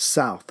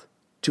 south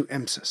to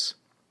Emsis.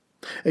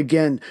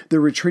 Again, the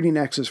retreating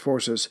Axis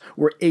forces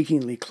were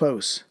achingly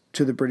close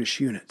to the British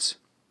units.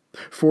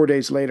 4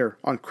 days later,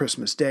 on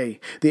Christmas Day,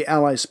 the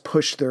Allies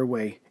pushed their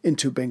way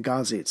into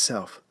Benghazi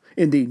itself,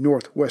 in the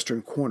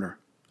northwestern corner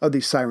of the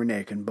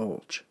Cyrenaican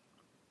Bulge.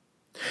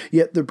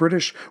 Yet the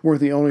British were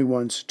the only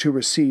ones to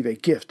receive a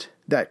gift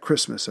that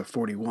Christmas of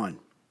 41.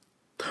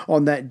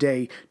 On that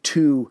day,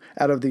 2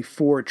 out of the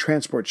 4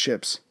 transport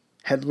ships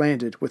had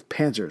landed with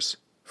panzers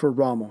for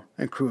Rommel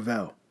and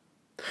Cruvel.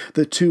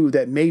 The 2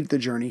 that made the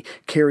journey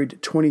carried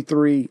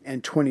 23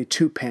 and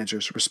 22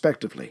 panzers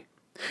respectively.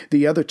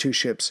 The other 2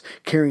 ships,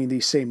 carrying the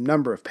same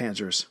number of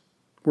panzers,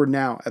 were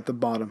now at the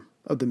bottom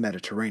of the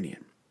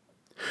Mediterranean.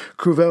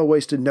 Cruvel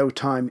wasted no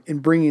time in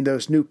bringing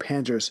those new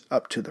panzers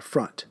up to the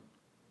front.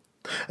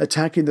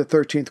 Attacking the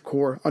 13th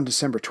Corps on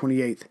December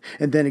 28th,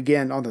 and then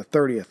again on the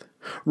 30th,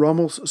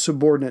 Rommel's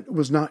subordinate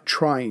was not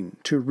trying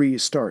to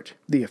restart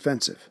the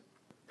offensive.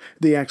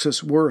 The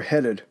Axis were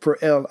headed for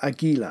El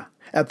Aguila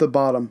at the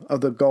bottom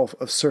of the Gulf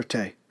of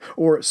Sirte,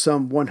 or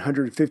some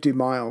 150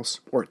 miles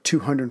or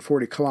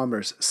 240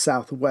 kilometers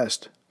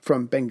southwest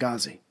from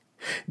Benghazi.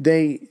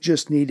 They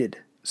just needed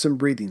some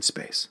breathing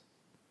space.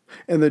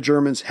 And the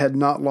Germans had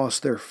not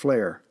lost their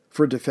flair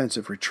for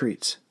defensive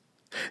retreats.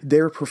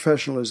 Their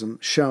professionalism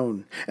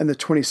shone, and the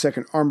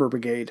 22nd Armor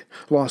Brigade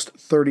lost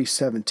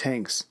 37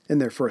 tanks in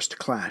their first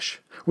clash,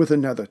 with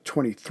another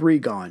 23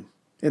 gone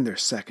in their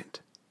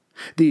second.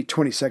 The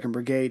 22nd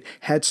Brigade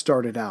had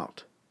started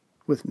out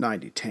with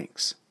 90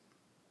 tanks.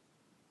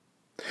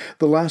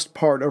 The last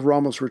part of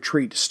Rommel's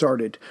retreat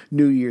started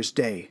New Year's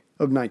Day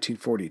of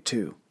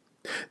 1942.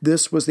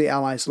 This was the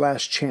Allies'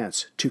 last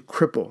chance to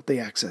cripple the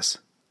Axis.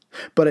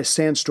 But a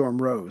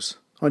sandstorm rose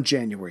on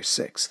January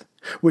 6th,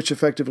 which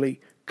effectively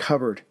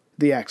covered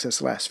the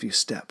Axis' last few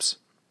steps.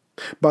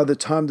 By the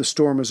time the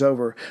storm was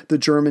over, the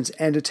Germans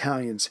and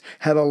Italians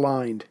had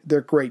aligned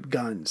their great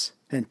guns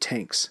and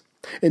tanks,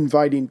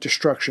 inviting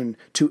destruction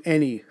to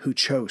any who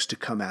chose to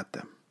come at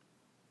them.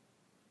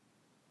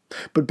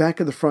 But back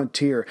at the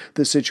frontier,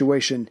 the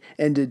situation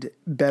ended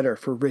better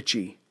for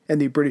Ritchie and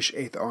the British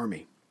Eighth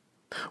Army.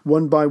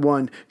 One by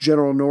one,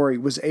 General Norrie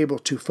was able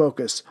to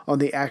focus on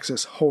the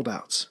Axis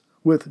holdouts,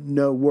 with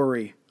no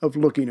worry of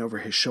looking over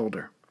his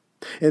shoulder,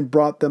 and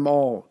brought them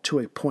all to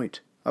a point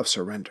of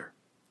surrender.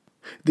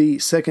 The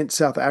 2nd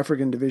South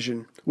African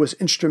Division was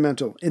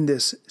instrumental in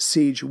this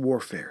siege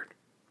warfare.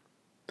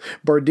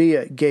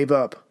 Bardia gave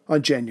up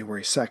on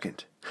January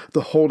 2nd.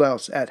 The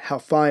holdouts at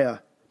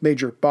Halfaya,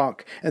 Major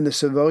Bach, and the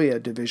Sevilla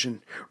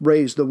Division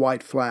raised the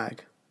white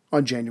flag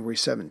on January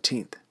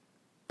 17th.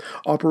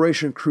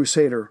 Operation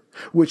Crusader,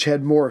 which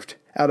had morphed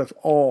out of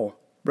all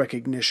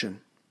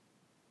recognition,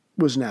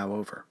 was now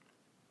over.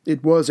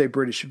 It was a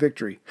British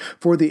victory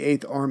for the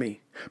Eighth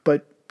Army,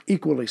 but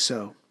equally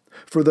so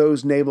for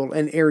those naval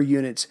and air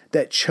units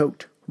that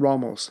choked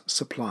Rommel's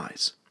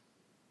supplies.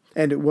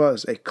 And it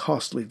was a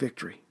costly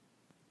victory.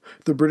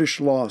 The British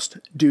lost,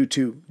 due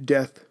to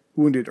death,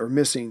 wounded, or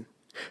missing,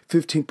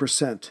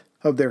 15%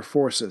 of their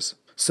forces,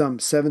 some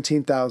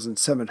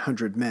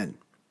 17,700 men.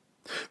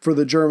 For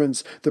the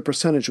Germans, the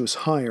percentage was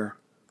higher,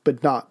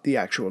 but not the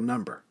actual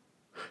number.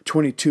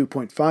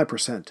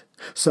 22.5%,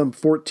 some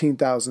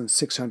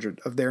 14,600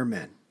 of their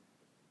men.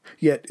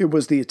 Yet it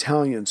was the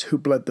Italians who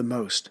bled the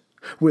most,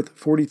 with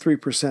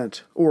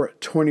 43%, or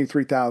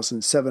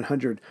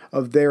 23,700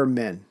 of their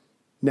men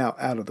now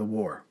out of the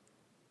war.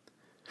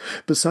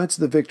 Besides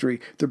the victory,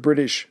 the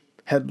British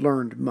had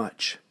learned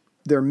much.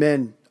 Their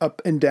men,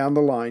 up and down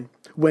the line,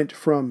 went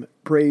from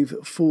brave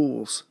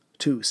fools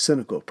to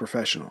cynical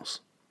professionals.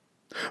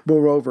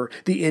 Moreover,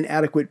 the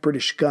inadequate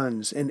British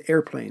guns and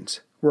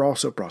airplanes were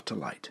also brought to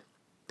light.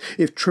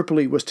 If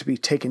Tripoli was to be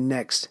taken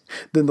next,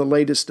 then the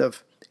latest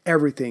of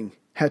everything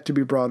had to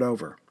be brought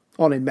over,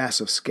 on a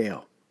massive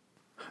scale.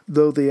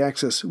 Though the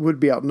Axis would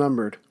be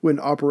outnumbered when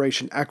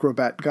Operation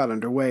Acrobat got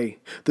underway,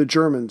 the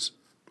Germans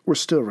were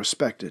still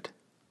respected.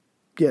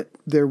 Yet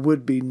there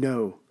would be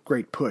no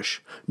great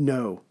push,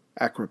 no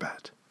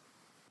Acrobat.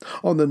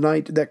 On the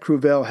night that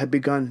Cruvel had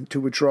begun to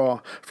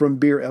withdraw from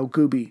Bir el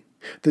Gubi,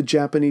 the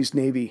Japanese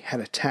Navy had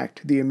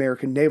attacked the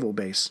American naval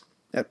base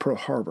at Pearl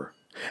Harbor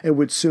and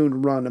would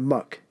soon run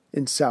amok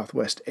in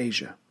Southwest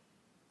Asia.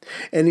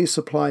 Any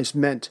supplies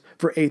meant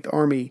for Eighth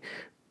Army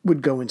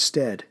would go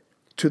instead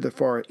to the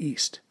Far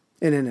East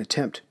in an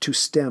attempt to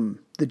stem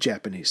the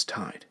Japanese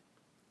tide.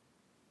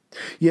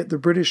 Yet the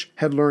British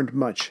had learned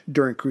much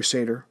during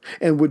Crusader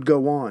and would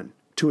go on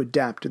to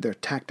adapt to their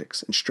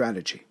tactics and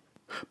strategy.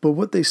 But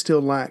what they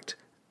still lacked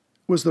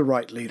was the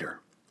right leader,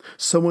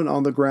 someone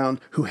on the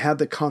ground who had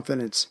the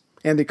confidence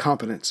and the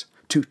competence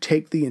to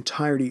take the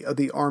entirety of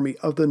the Army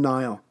of the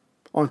Nile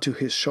onto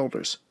his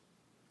shoulders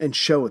and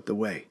show it the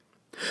way.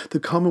 The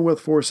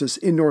Commonwealth forces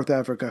in North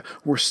Africa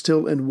were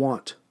still in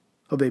want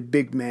of a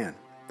big man,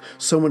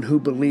 someone who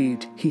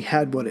believed he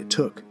had what it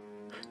took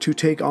to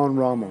take on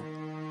Rommel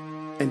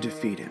and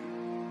defeat him.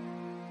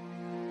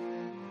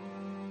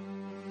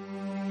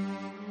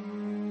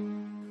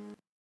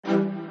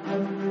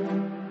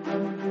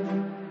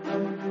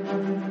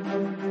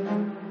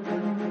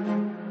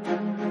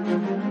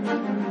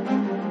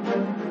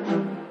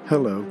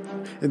 Hello,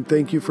 and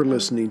thank you for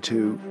listening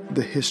to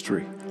The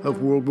History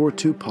of World War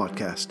II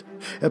podcast,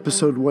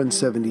 episode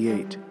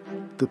 178,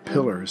 The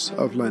Pillars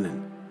of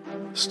Lenin,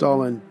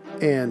 Stalin,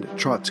 and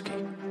Trotsky.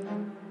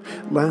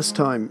 Last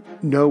time,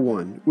 no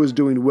one was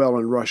doing well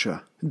in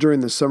Russia during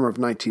the summer of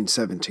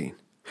 1917.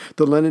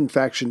 The Lenin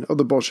faction of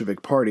the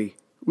Bolshevik Party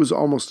was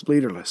almost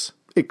leaderless,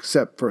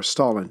 except for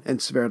Stalin and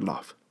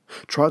Sverdlov.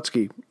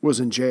 Trotsky was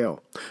in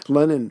jail.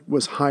 Lenin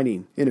was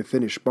hiding in a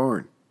Finnish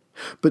barn.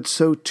 But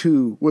so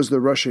too was the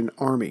Russian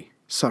army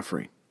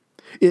suffering.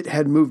 It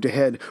had moved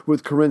ahead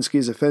with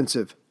Kerensky's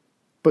offensive,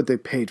 but they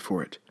paid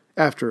for it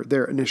after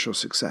their initial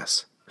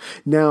success.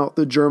 Now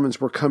the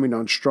Germans were coming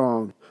on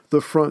strong.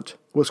 The front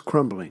was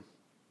crumbling,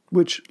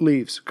 which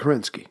leaves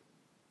Kerensky.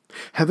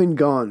 Having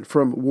gone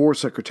from war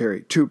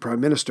secretary to prime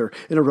minister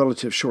in a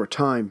relative short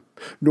time,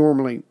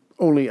 normally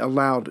only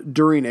allowed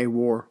during a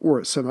war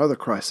or some other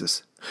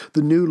crisis,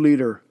 the new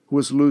leader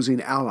was losing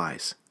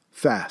allies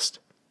fast.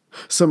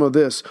 Some of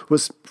this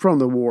was from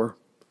the war.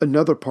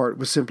 Another part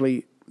was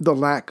simply the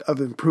lack of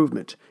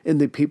improvement in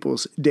the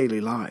people's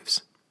daily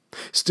lives.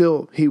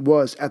 Still, he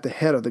was at the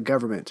head of the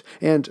government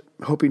and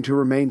hoping to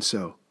remain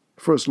so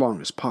for as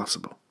long as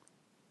possible.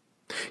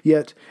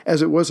 Yet,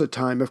 as it was a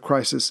time of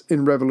crisis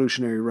in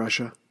revolutionary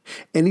Russia,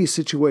 any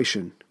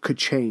situation could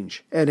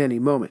change at any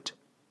moment,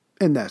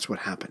 and that's what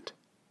happened.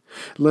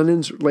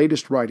 Lenin's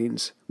latest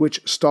writings,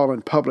 which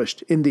Stalin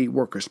published in The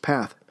Worker's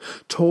Path,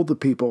 told the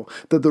people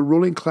that the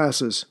ruling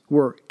classes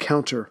were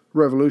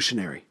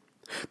counter-revolutionary,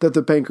 that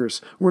the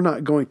bankers were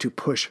not going to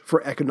push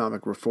for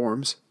economic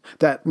reforms,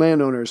 that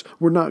landowners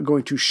were not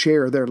going to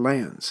share their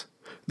lands,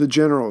 the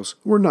generals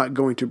were not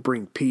going to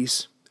bring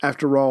peace.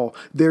 After all,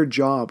 their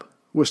job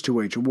was to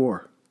wage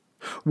war.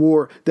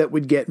 War that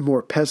would get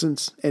more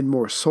peasants and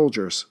more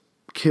soldiers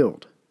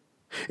killed.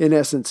 In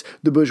essence,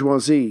 the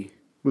bourgeoisie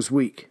was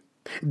weak.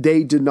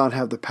 They did not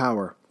have the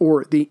power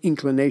or the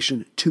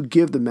inclination to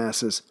give the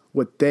masses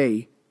what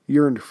they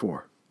yearned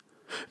for.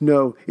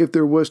 No, if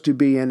there was to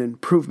be an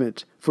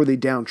improvement for the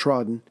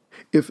downtrodden,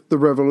 if the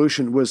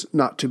revolution was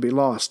not to be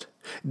lost,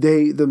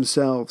 they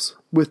themselves,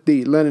 with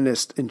the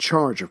Leninists in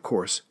charge, of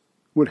course,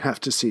 would have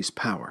to seize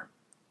power.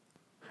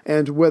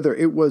 And whether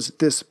it was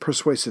this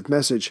persuasive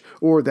message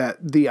or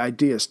that the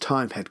idea's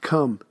time had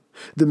come,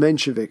 the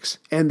Mensheviks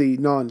and the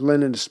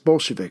non-Leninist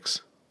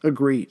Bolsheviks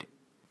agreed.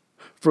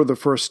 For the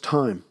first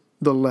time,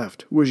 the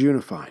left was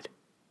unified.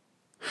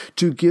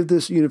 To give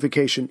this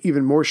unification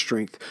even more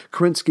strength,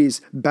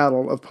 Kerensky's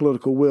battle of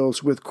political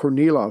wills with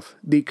Kornilov,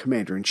 the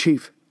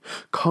commander-in-chief,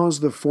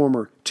 caused the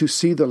former to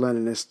see the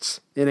Leninists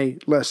in a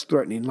less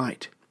threatening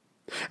light.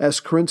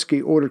 As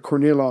Kerensky ordered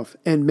Kornilov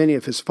and many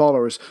of his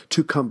followers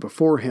to come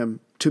before him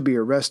to be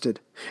arrested,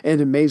 and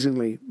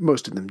amazingly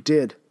most of them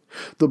did,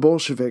 the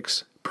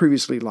Bolsheviks,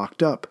 previously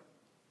locked up,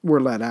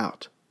 were let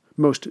out,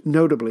 most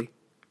notably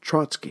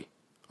Trotsky,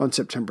 on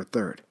September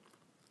 3rd.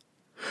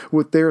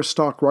 With their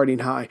stock riding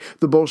high,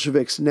 the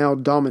Bolsheviks now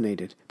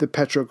dominated the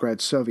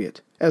Petrograd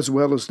Soviet, as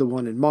well as the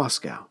one in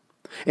Moscow,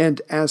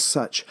 and as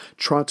such,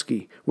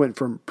 Trotsky went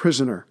from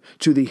prisoner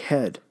to the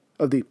head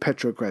of the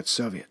Petrograd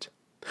Soviet.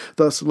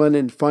 Thus,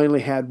 Lenin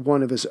finally had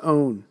one of his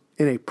own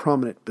in a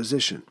prominent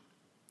position.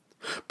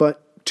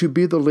 But to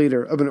be the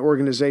leader of an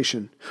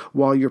organization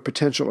while your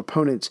potential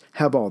opponents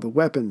have all the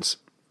weapons,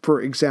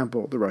 for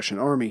example, the Russian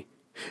army,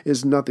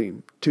 is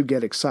nothing to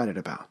get excited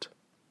about.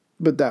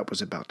 But that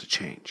was about to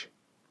change.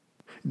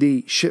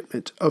 The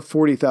shipment of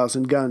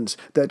 40,000 guns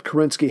that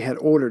Kerensky had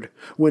ordered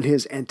when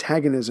his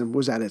antagonism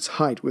was at its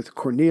height with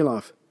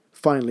Kornilov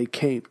finally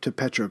came to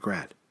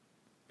Petrograd.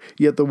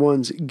 Yet the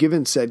ones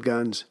given said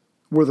guns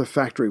were the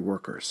factory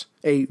workers,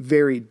 a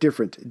very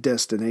different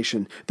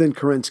destination than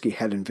Kerensky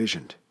had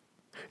envisioned.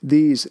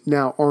 These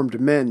now armed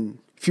men,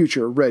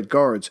 future Red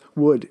Guards,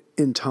 would,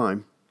 in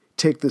time,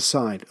 take the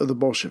side of the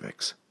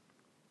Bolsheviks.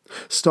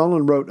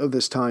 Stalin wrote of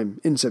this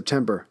time, in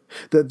September,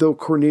 that though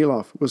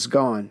Kornilov was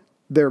gone,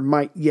 there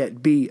might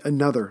yet be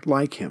another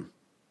like him.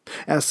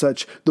 As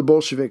such, the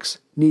Bolsheviks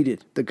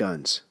needed the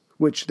guns,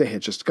 which they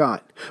had just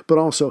got, but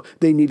also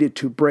they needed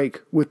to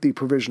break with the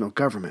provisional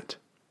government.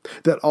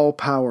 That all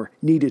power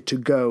needed to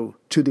go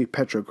to the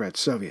Petrograd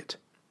Soviet.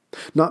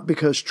 Not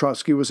because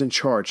Trotsky was in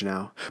charge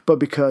now, but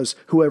because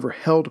whoever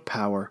held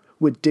power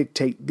would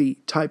dictate the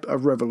type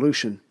of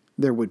revolution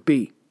there would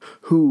be,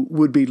 who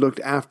would be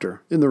looked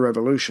after in the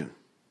revolution.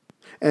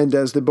 And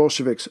as the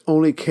Bolsheviks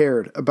only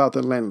cared about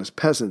the landless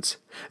peasants,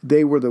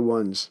 they were the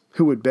ones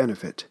who would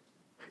benefit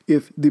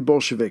if the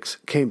Bolsheviks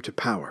came to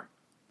power.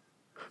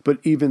 But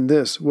even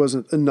this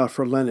wasn't enough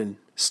for Lenin,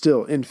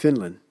 still in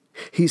Finland.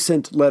 He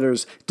sent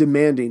letters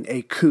demanding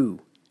a coup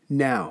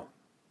now,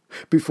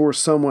 before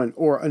someone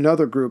or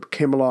another group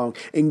came along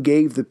and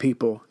gave the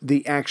people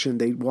the action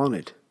they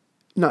wanted,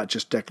 not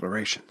just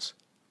declarations.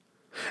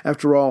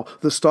 After all,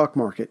 the stock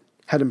market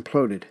had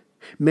imploded.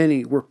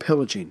 Many were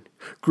pillaging.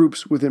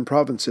 Groups within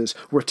provinces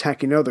were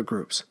attacking other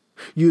groups,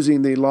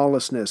 using the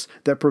lawlessness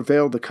that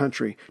prevailed the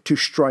country to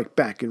strike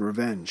back in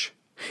revenge.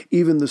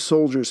 Even the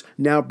soldiers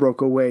now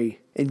broke away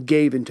and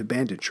gave into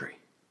banditry.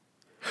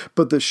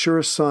 But the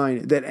sure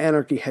sign that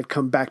anarchy had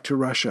come back to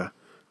Russia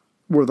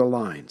were the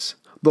lines,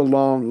 the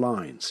long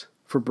lines,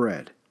 for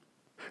bread.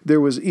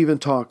 There was even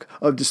talk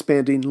of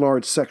disbanding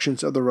large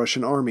sections of the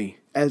Russian army,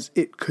 as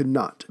it could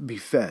not be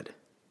fed.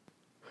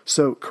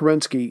 So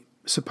Kerensky,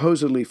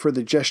 supposedly for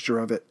the gesture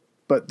of it,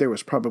 but there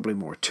was probably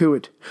more to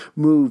it,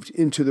 moved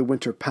into the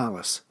Winter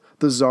Palace,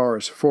 the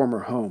Tsar's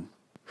former home.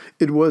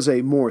 It was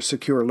a more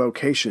secure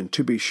location,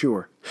 to be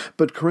sure,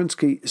 but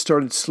Kerensky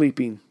started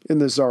sleeping in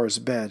the Tsar's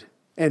bed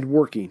and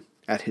working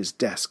at his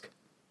desk.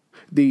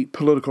 The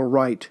political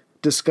right,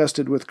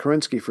 disgusted with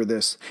Kerensky for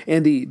this,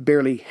 and the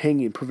barely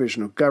hanging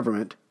provisional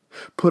government,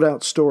 put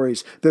out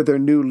stories that their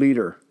new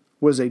leader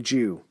was a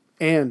Jew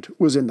and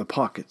was in the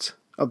pockets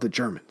of the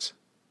Germans.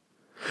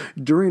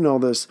 During all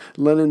this,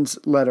 Lenin's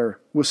letter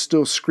was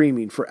still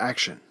screaming for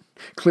action.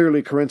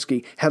 Clearly,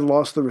 Kerensky had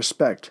lost the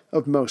respect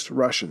of most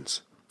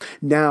Russians.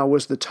 Now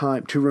was the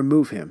time to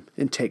remove him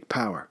and take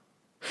power.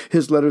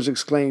 His letters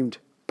exclaimed,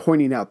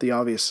 pointing out the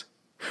obvious,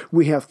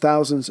 "We have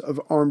thousands of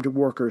armed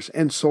workers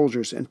and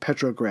soldiers in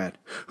Petrograd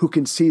who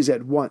can seize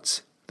at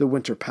once the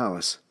Winter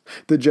Palace,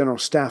 the General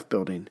Staff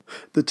Building,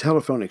 the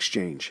telephone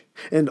exchange,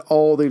 and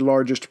all the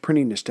largest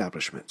printing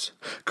establishments.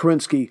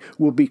 Kerensky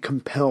will be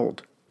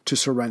compelled to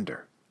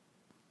surrender."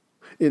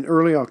 In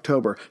early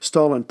October,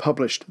 Stalin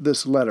published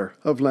this letter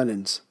of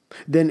Lenin's,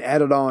 then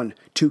added on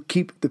to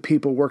keep the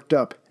people worked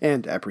up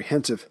and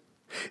apprehensive.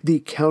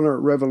 "The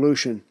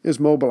counter-revolution is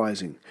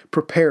mobilizing.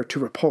 Prepare to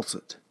repulse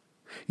it."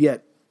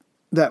 Yet,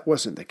 that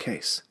wasn't the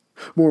case.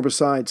 More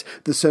besides,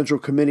 the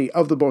Central Committee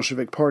of the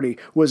Bolshevik Party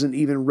wasn't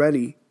even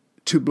ready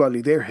to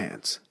bloody their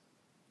hands.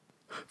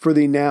 For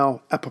the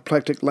now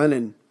apoplectic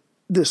Lenin,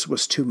 This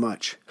was too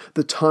much.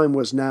 The time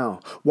was now.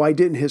 Why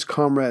didn't his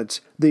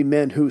comrades, the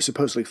men who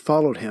supposedly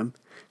followed him,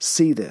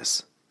 see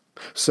this?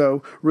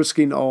 So,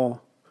 risking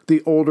all,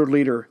 the older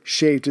leader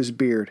shaved his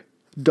beard,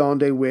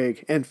 donned a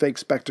wig and fake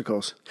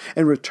spectacles,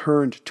 and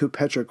returned to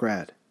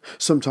Petrograd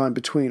sometime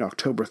between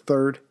October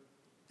 3rd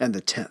and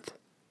the 10th.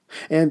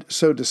 And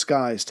so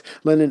disguised,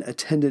 Lenin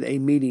attended a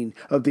meeting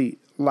of the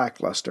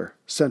lackluster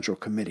Central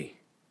Committee.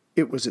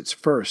 It was its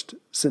first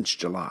since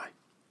July.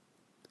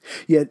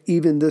 Yet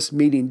even this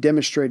meeting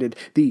demonstrated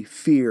the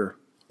fear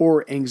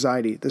or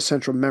anxiety the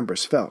Central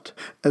members felt,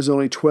 as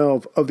only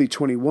 12 of the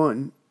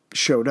 21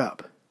 showed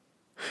up.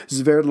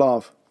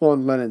 Sverdlov,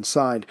 on Lenin's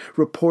side,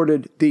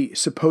 reported the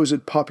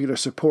supposed popular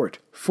support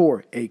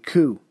for a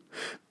coup,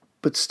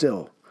 but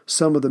still,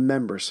 some of the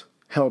members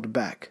held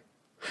back.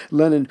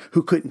 Lenin,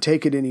 who couldn't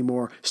take it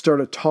anymore,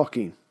 started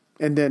talking,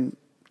 and then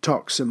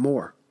talked some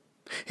more.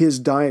 His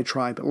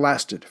diatribe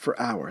lasted for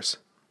hours.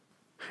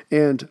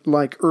 And,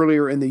 like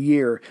earlier in the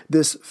year,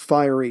 this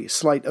fiery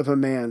slight of a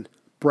man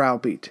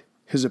browbeat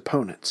his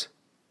opponents.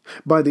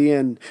 By the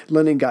end,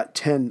 Lenin got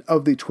 10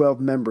 of the 12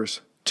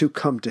 members to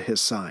come to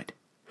his side.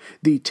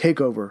 The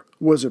takeover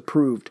was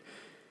approved,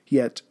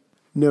 yet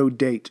no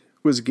date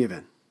was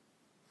given.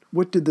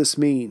 What did this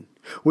mean?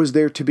 Was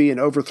there to be an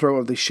overthrow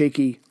of the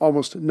shaky,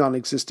 almost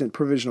non-existent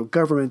provisional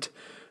government,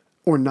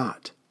 or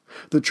not?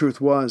 The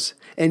truth was,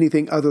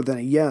 anything other than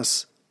a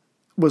yes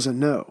was a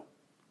no.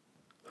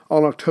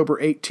 On October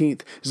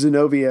 18th,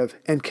 Zinoviev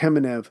and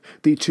Kamenev,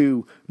 the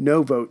two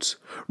no votes,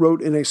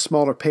 wrote in a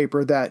smaller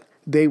paper that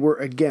they were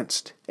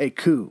against a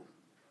coup,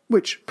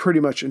 which pretty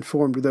much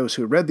informed those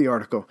who read the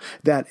article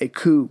that a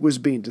coup was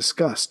being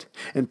discussed,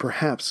 and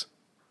perhaps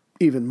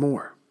even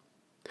more.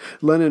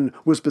 Lenin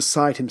was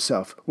beside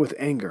himself with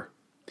anger.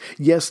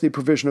 Yes, the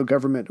provisional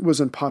government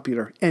was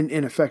unpopular and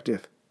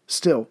ineffective.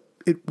 Still,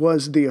 it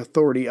was the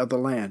authority of the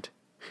land.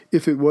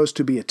 If it was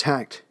to be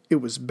attacked, it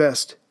was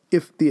best,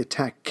 if the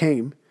attack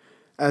came,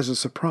 as a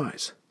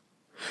surprise.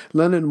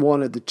 Lenin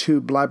wanted the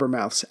two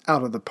blabbermouths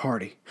out of the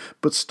party,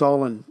 but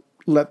Stalin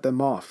let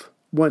them off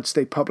once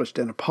they published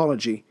an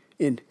apology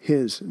in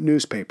his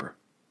newspaper.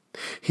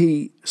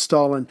 He,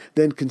 Stalin,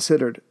 then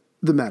considered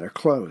the matter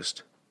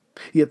closed.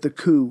 Yet the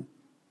coup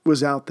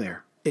was out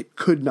there. It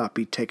could not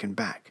be taken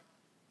back.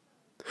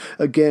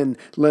 Again,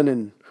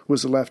 Lenin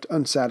was left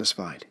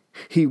unsatisfied.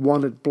 He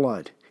wanted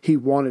blood. He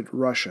wanted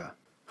Russia.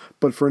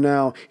 But for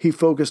now, he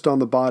focused on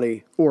the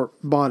body, or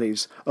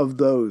bodies, of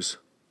those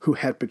who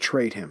had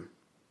betrayed him.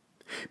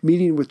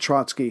 Meeting with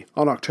Trotsky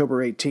on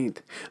October 18th,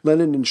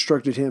 Lenin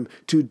instructed him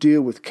to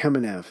deal with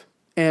Kamenev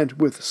and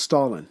with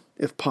Stalin,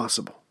 if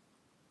possible.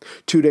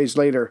 2 days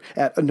later,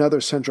 at another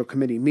Central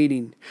Committee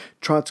meeting,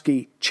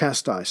 Trotsky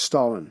chastised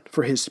Stalin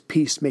for his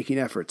peace-making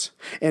efforts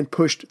and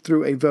pushed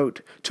through a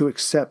vote to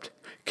accept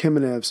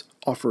Kamenev's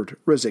offered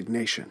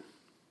resignation.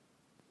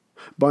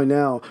 By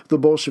now, the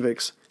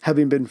Bolsheviks,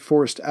 having been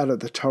forced out of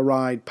the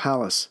Tauride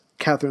Palace,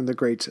 Catherine the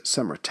Great's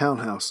summer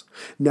townhouse,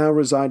 now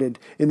resided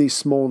in the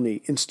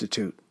Smolny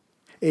Institute,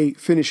 a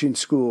finishing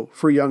school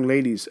for young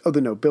ladies of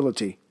the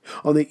nobility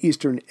on the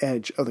eastern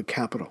edge of the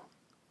capital.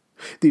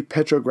 The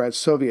Petrograd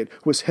Soviet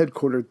was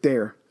headquartered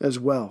there as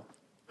well,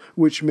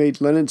 which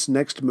made Lenin's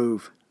next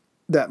move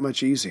that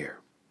much easier.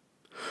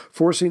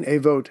 Forcing a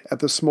vote at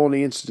the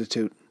Smolny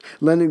Institute,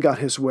 Lenin got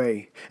his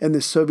way, and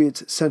the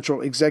Soviet's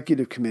Central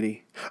Executive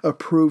Committee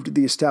approved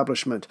the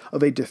establishment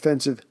of a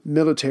Defensive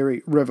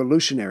Military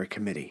Revolutionary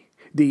Committee,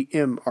 the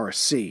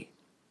MRC.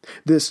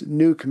 This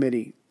new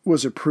committee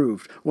was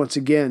approved, once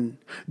again,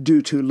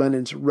 due to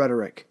Lenin's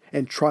rhetoric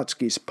and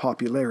Trotsky's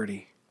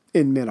popularity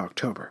in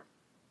mid-October.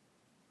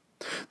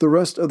 The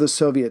rest of the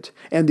Soviet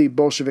and the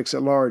Bolsheviks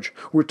at large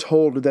were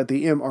told that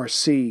the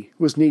MRC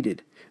was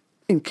needed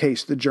in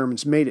case the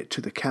Germans made it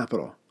to the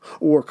capital,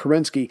 or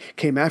Kerensky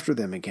came after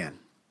them again.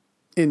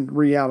 In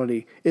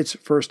reality, its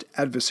first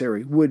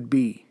adversary would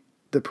be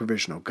the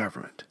provisional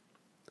government.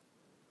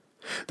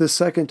 The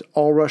Second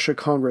All-Russia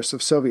Congress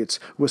of Soviets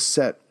was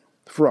set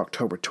for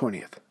October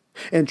 20th,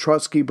 and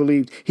Trotsky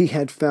believed he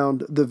had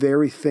found the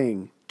very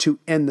thing to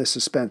end the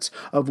suspense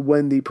of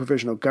when the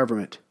provisional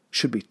government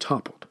should be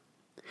toppled.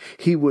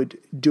 He would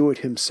do it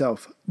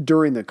himself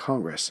during the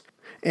Congress,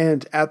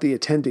 and at the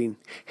attending,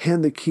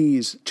 hand the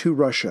keys to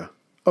Russia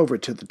over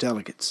to the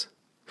delegates.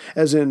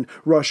 As in,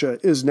 Russia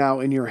is now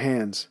in your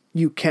hands.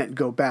 You can't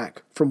go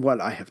back from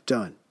what I have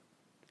done.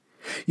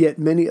 Yet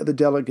many of the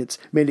delegates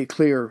made it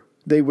clear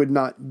they would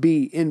not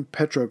be in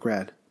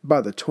Petrograd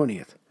by the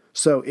 20th,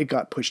 so it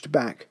got pushed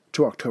back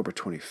to October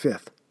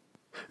 25th.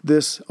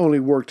 This only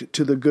worked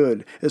to the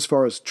good as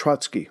far as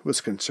Trotsky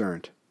was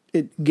concerned.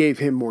 It gave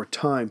him more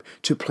time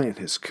to plan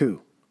his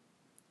coup.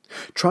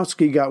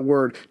 Trotsky got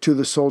word to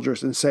the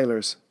soldiers and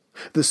sailors.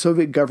 The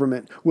Soviet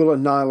government will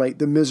annihilate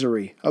the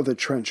misery of the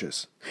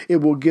trenches. It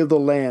will give the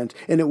land,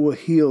 and it will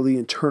heal the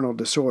internal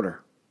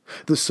disorder.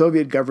 The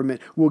Soviet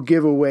government will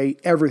give away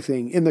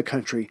everything in the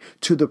country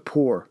to the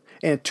poor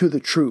and to the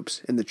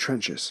troops in the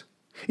trenches.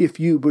 If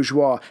you,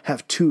 bourgeois,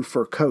 have 2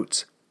 fur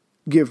coats,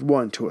 give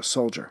one to a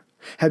soldier.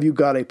 Have you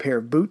got a pair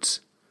of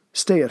boots?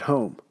 Stay at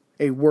home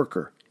a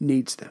worker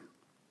needs them.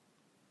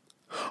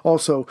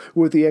 Also,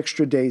 with the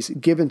extra days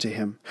given to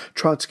him,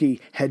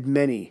 Trotsky had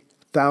many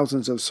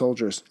thousands of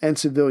soldiers and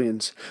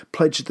civilians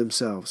pledge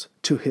themselves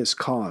to his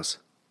cause,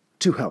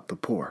 to help the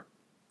poor.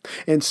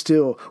 And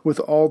still, with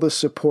all the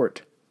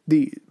support,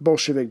 the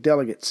Bolshevik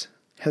delegates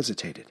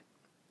hesitated.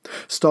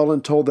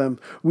 Stalin told them,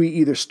 "We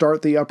either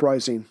start the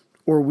uprising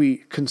or we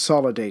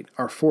consolidate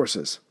our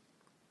forces."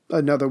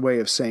 Another way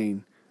of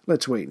saying,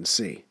 let's wait and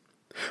see.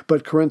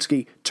 But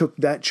Kerensky took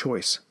that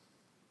choice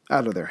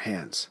out of their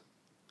hands.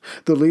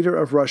 The leader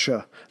of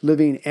Russia,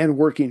 living and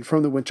working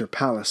from the Winter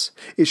Palace,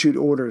 issued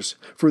orders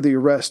for the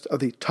arrest of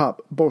the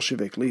top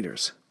Bolshevik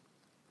leaders.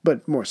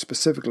 But more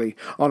specifically,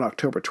 on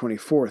October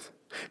 24th,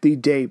 the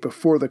day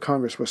before the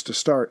Congress was to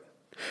start,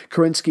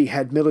 Kerensky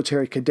had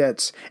military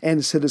cadets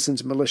and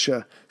citizens'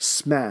 militia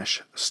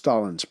smash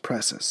Stalin's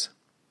presses.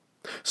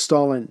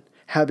 Stalin,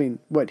 having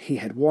what he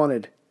had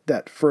wanted,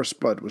 that first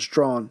blood was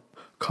drawn,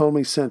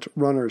 calmly sent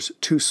runners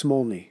to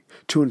Smolny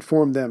to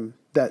inform them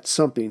that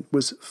something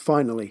was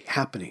finally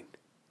happening.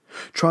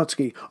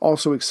 Trotsky,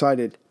 also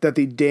excited that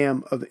the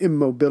dam of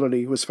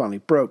immobility was finally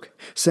broke,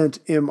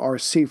 sent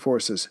MRC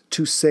forces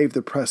to save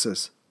the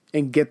presses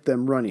and get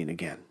them running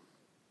again.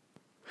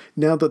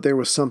 Now that there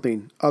was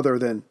something other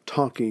than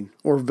talking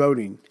or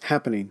voting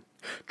happening,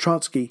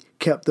 Trotsky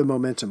kept the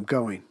momentum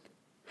going.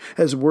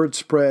 As word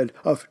spread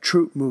of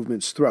troop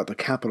movements throughout the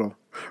capital,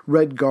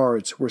 Red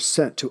Guards were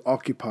sent to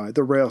occupy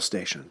the rail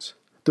stations,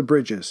 the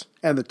bridges,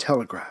 and the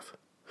telegraph.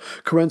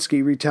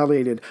 Kerensky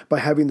retaliated by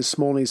having the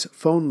Smolny's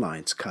phone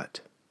lines cut.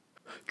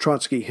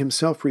 Trotsky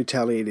himself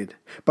retaliated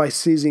by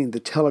seizing the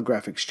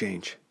telegraph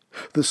exchange.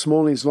 The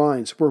Smolny's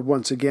lines were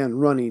once again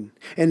running,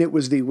 and it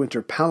was the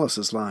Winter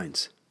Palace's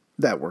lines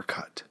that were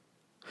cut.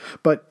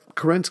 But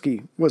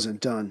Kerensky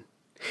wasn't done.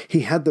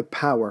 He had the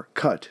power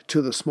cut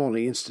to the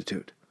Smolny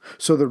Institute,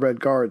 so the Red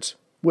Guards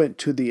went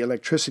to the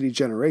electricity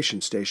generation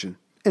station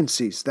and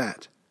seized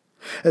that.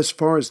 As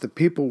far as the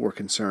people were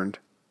concerned,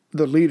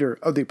 the leader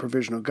of the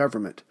provisional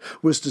government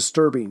was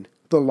disturbing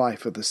the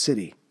life of the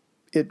city.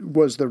 It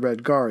was the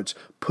Red Guards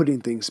putting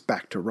things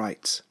back to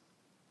rights.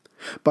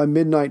 By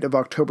midnight of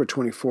October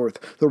 24th,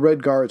 the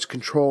Red Guards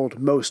controlled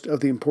most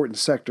of the important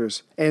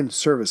sectors and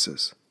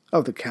services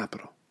of the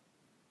capital.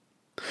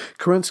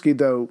 Kerensky,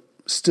 though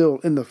still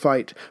in the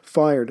fight,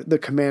 fired the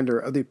commander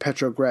of the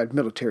Petrograd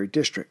military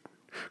district,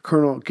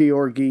 Colonel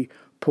Georgy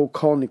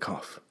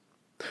Polkolnikov.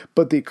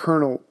 But the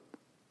colonel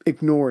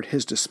ignored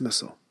his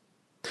dismissal.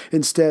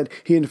 Instead,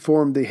 he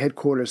informed the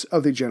headquarters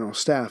of the General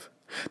Staff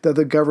that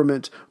the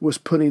government was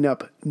putting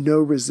up no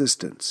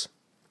resistance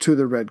to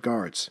the Red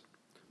Guards,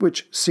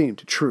 which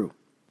seemed true.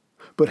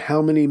 But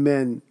how many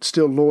men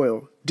still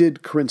loyal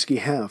did Kerensky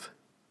have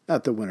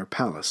at the Winter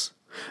Palace?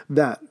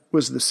 That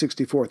was the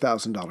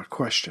 $64,000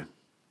 question.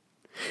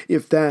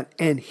 If that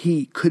and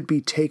he could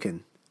be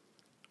taken,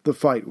 the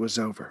fight was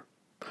over.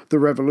 The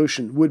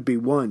revolution would be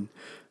won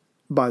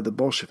by the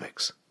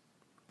Bolsheviks.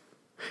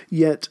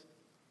 Yet,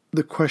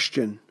 the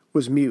question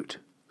was mute.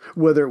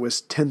 Whether it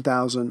was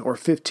 10,000 or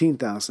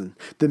 15,000,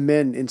 the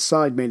men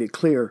inside made it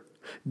clear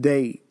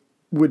they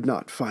would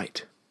not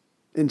fight.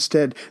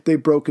 Instead, they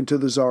broke into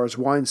the Tsar's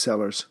wine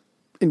cellars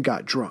and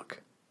got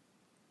drunk.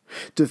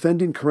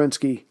 Defending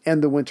Kerensky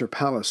and the Winter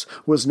Palace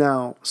was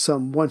now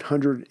some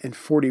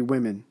 140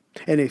 women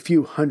and a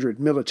few hundred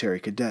military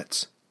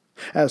cadets.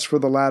 As for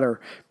the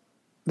latter,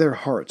 their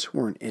hearts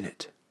weren't in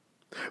it.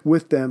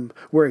 With them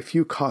were a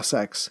few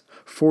Cossacks,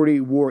 40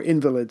 war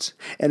invalids,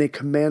 and a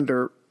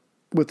commander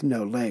with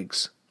no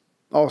legs,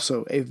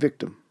 also a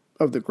victim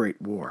of the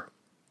Great War.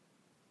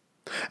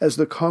 As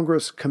the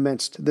Congress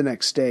commenced the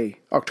next day,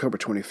 October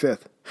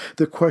 25th,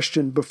 the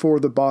question before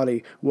the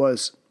body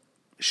was,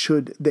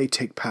 should they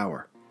take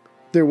power?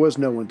 There was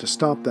no one to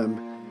stop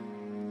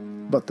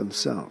them but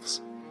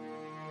themselves.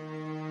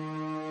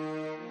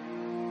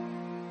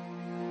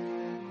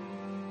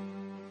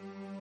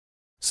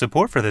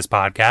 Support for this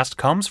podcast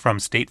comes from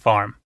State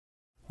Farm.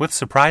 With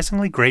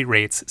surprisingly great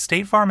rates,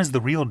 State Farm is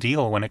the real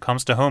deal when it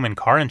comes to home and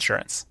car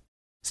insurance.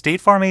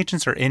 State Farm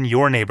agents are in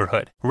your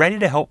neighborhood, ready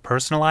to help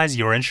personalize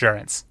your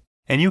insurance.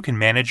 And you can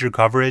manage your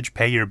coverage,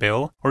 pay your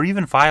bill, or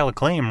even file a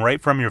claim right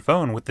from your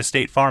phone with the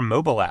State Farm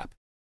mobile app.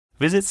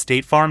 Visit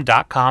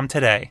statefarm.com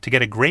today to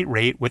get a great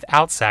rate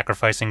without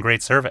sacrificing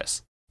great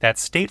service.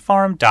 That's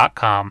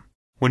statefarm.com.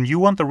 When you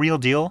want the real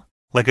deal,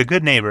 like a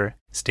good neighbor,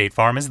 State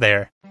Farm is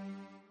there.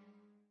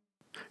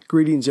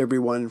 Greetings,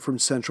 everyone, from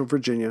Central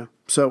Virginia.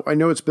 So I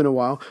know it's been a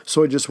while,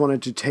 so I just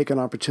wanted to take an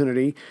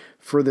opportunity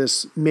for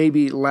this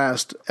maybe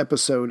last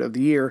episode of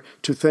the year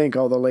to thank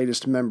all the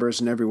latest members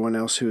and everyone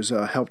else who's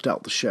helped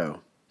out the show.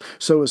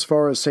 So as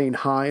far as saying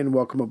hi and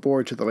welcome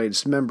aboard to the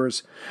latest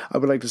members, I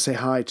would like to say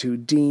hi to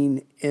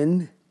Dean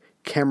N.,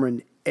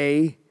 Cameron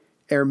A.,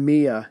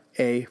 Ermia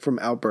A. from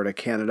Alberta,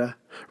 Canada,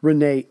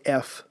 Renee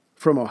F.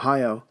 from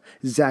Ohio,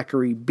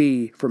 Zachary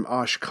B. from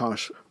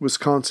Oshkosh,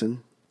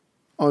 Wisconsin,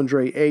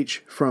 Andre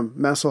H. from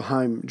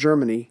Masselheim,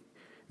 Germany,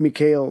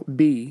 Mikhail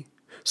B.,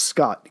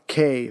 Scott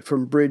K.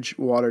 from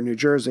Bridgewater, New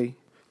Jersey,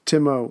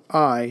 Timo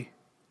I.,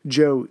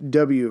 Joe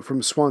W.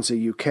 from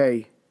Swansea,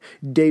 UK,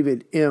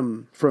 David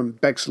M. from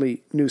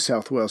Bexley, New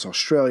South Wales,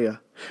 Australia,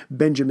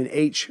 Benjamin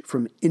H.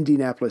 from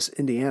Indianapolis,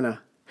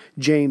 Indiana,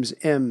 James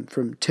M.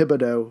 from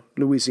Thibodaux,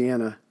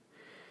 Louisiana,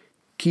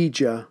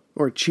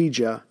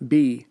 Chija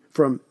B.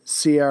 from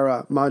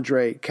Sierra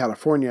Madre,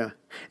 California,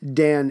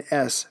 Dan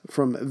S.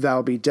 from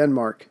Valby,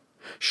 Denmark,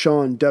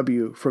 Sean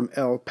W. from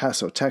El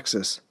Paso,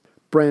 Texas,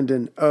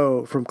 Brandon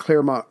O. from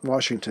Claremont,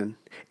 Washington,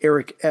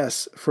 Eric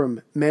S.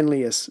 from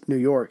Manlius, New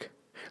York,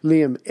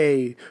 Liam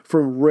A.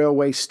 from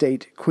Railway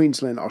State,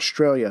 Queensland,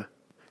 Australia,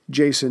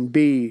 Jason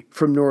B.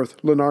 from North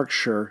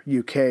Lanarkshire,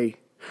 UK,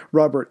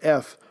 Robert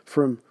F.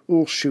 from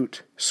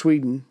Ulshut,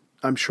 Sweden,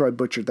 I'm sure I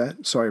butchered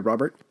that, sorry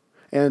Robert,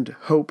 and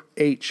Hope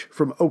H.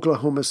 from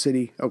Oklahoma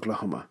City,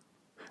 Oklahoma.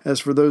 As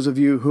for those of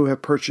you who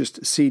have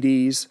purchased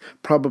CDs,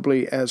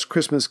 probably as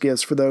Christmas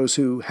gifts for those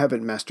who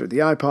haven't mastered the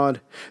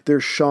iPod,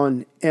 there's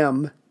Sean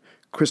M.,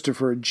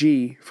 Christopher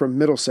G. from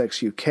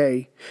Middlesex,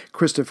 UK,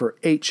 Christopher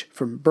H.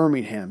 from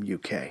Birmingham,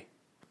 UK.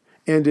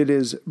 And it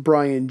is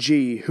Brian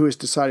G. who has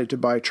decided to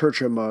buy a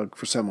Churchill mug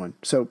for someone,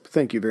 so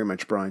thank you very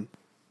much, Brian.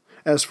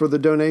 As for the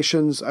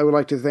donations, I would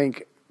like to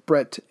thank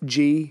Brett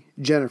G.,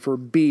 Jennifer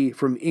B.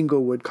 from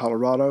Inglewood,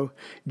 Colorado,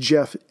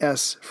 Jeff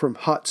S. from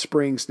Hot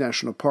Springs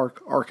National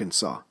Park,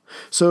 Arkansas.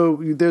 So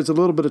there's a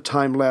little bit of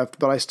time left,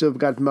 but I still have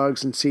got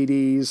mugs and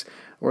CDs,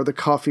 or the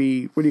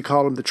coffee, what do you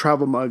call them, the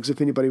travel mugs, if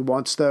anybody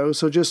wants those.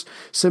 So just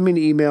send me an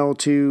email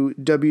to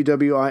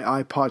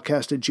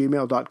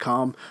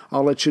wwiipodcast@gmail.com.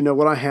 I'll let you know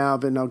what I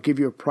have, and I'll give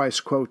you a price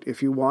quote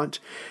if you want.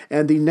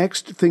 And the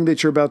next thing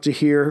that you're about to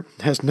hear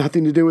has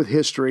nothing to do with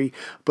history,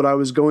 but I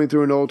was going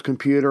through an old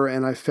computer,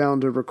 and I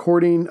found a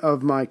recording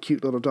of my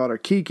cute little daughter,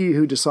 Kiki,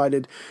 who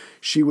decided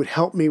she would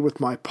help me with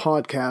my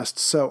podcast.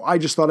 So I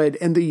just thought I'd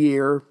end the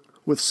year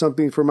with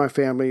something for my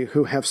family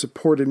who have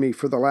supported me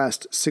for the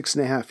last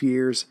 6.5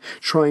 years,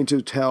 trying to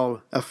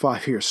tell a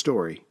 5-year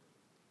story.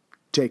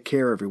 Take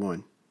care,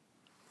 everyone.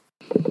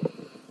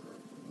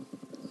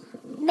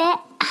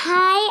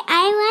 Hi,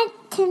 I want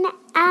to,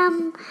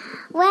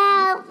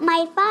 well,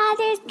 my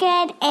father's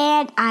good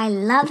and I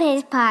love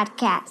his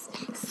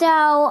podcast.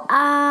 So,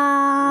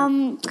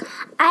 I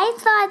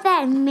thought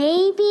that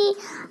maybe,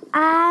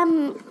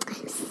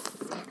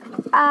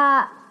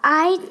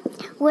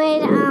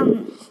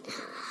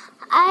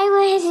 I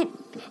would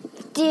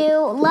do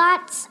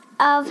lots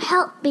of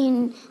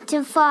helping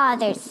to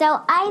father.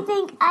 So I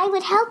think I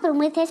would help him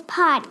with his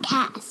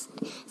podcast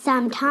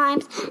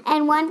sometimes.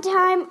 And one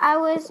time I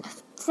was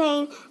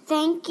saying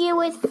thank you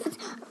with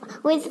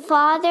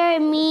father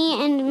and me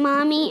and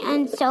mommy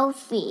and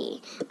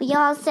Sophie. We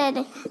all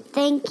said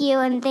thank you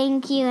and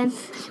thank you, and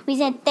we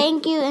said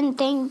thank you and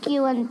thank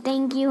you and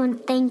thank you and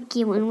thank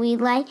you, and we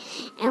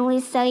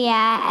so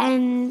yeah,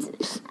 and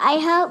I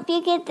hope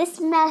you get this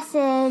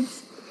message.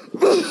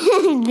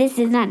 This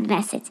is not a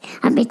message.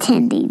 I'm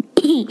pretending.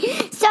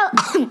 So,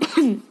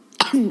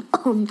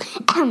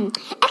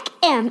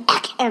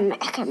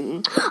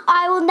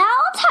 I will now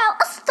tell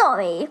a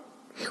story.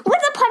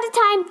 Once upon a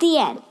time, the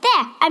end.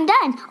 There, I'm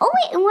done. Oh,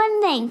 wait, and one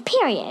thing,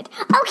 period.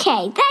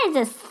 Okay, that is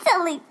a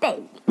silly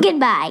thing.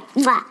 Goodbye.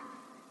 Mwah.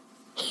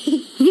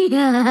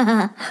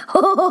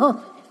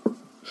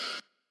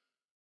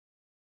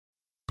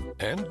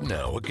 And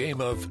now a game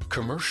of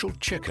Commercial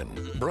Chicken,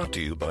 brought to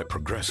you by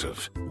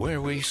Progressive,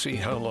 where we see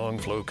how long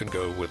Flo can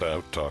go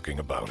without talking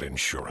about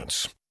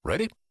insurance.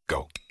 Ready?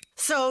 Go.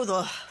 So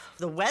the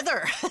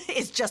weather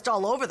is just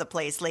all over the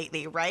place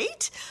lately, right?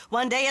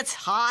 One day it's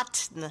hot,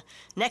 and the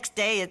next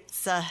day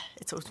it's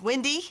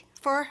windy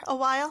for a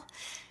while.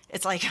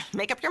 It's like,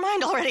 make up your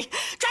mind already.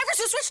 Drivers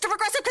who switch to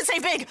Progressive could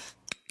save big.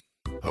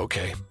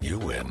 Okay, you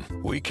win.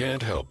 We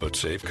can't help but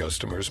save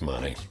customers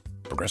money.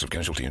 Progressive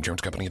Casualty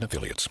Insurance Company and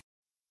Affiliates.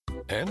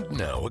 And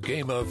now a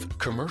game of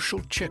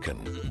Commercial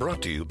Chicken,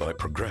 brought to you by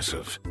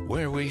Progressive,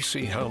 where we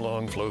see how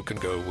long Flo can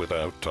go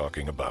without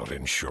talking about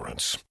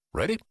insurance.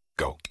 Ready?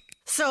 Go.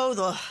 So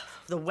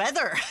the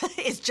weather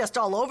is just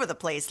all over the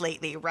place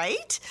lately,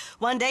 right?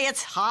 One day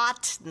it's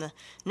hot, and the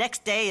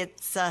next day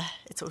it's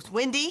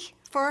windy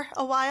for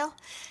a while.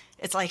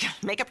 It's like,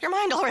 make up your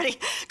mind already.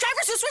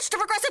 Drivers who switch to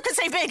Progressive could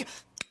save big.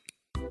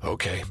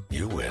 Okay,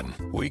 you win.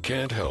 We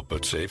can't help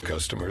but save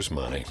customers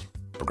money.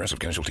 Progressive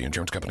Casualty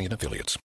Insurance Company and Affiliates.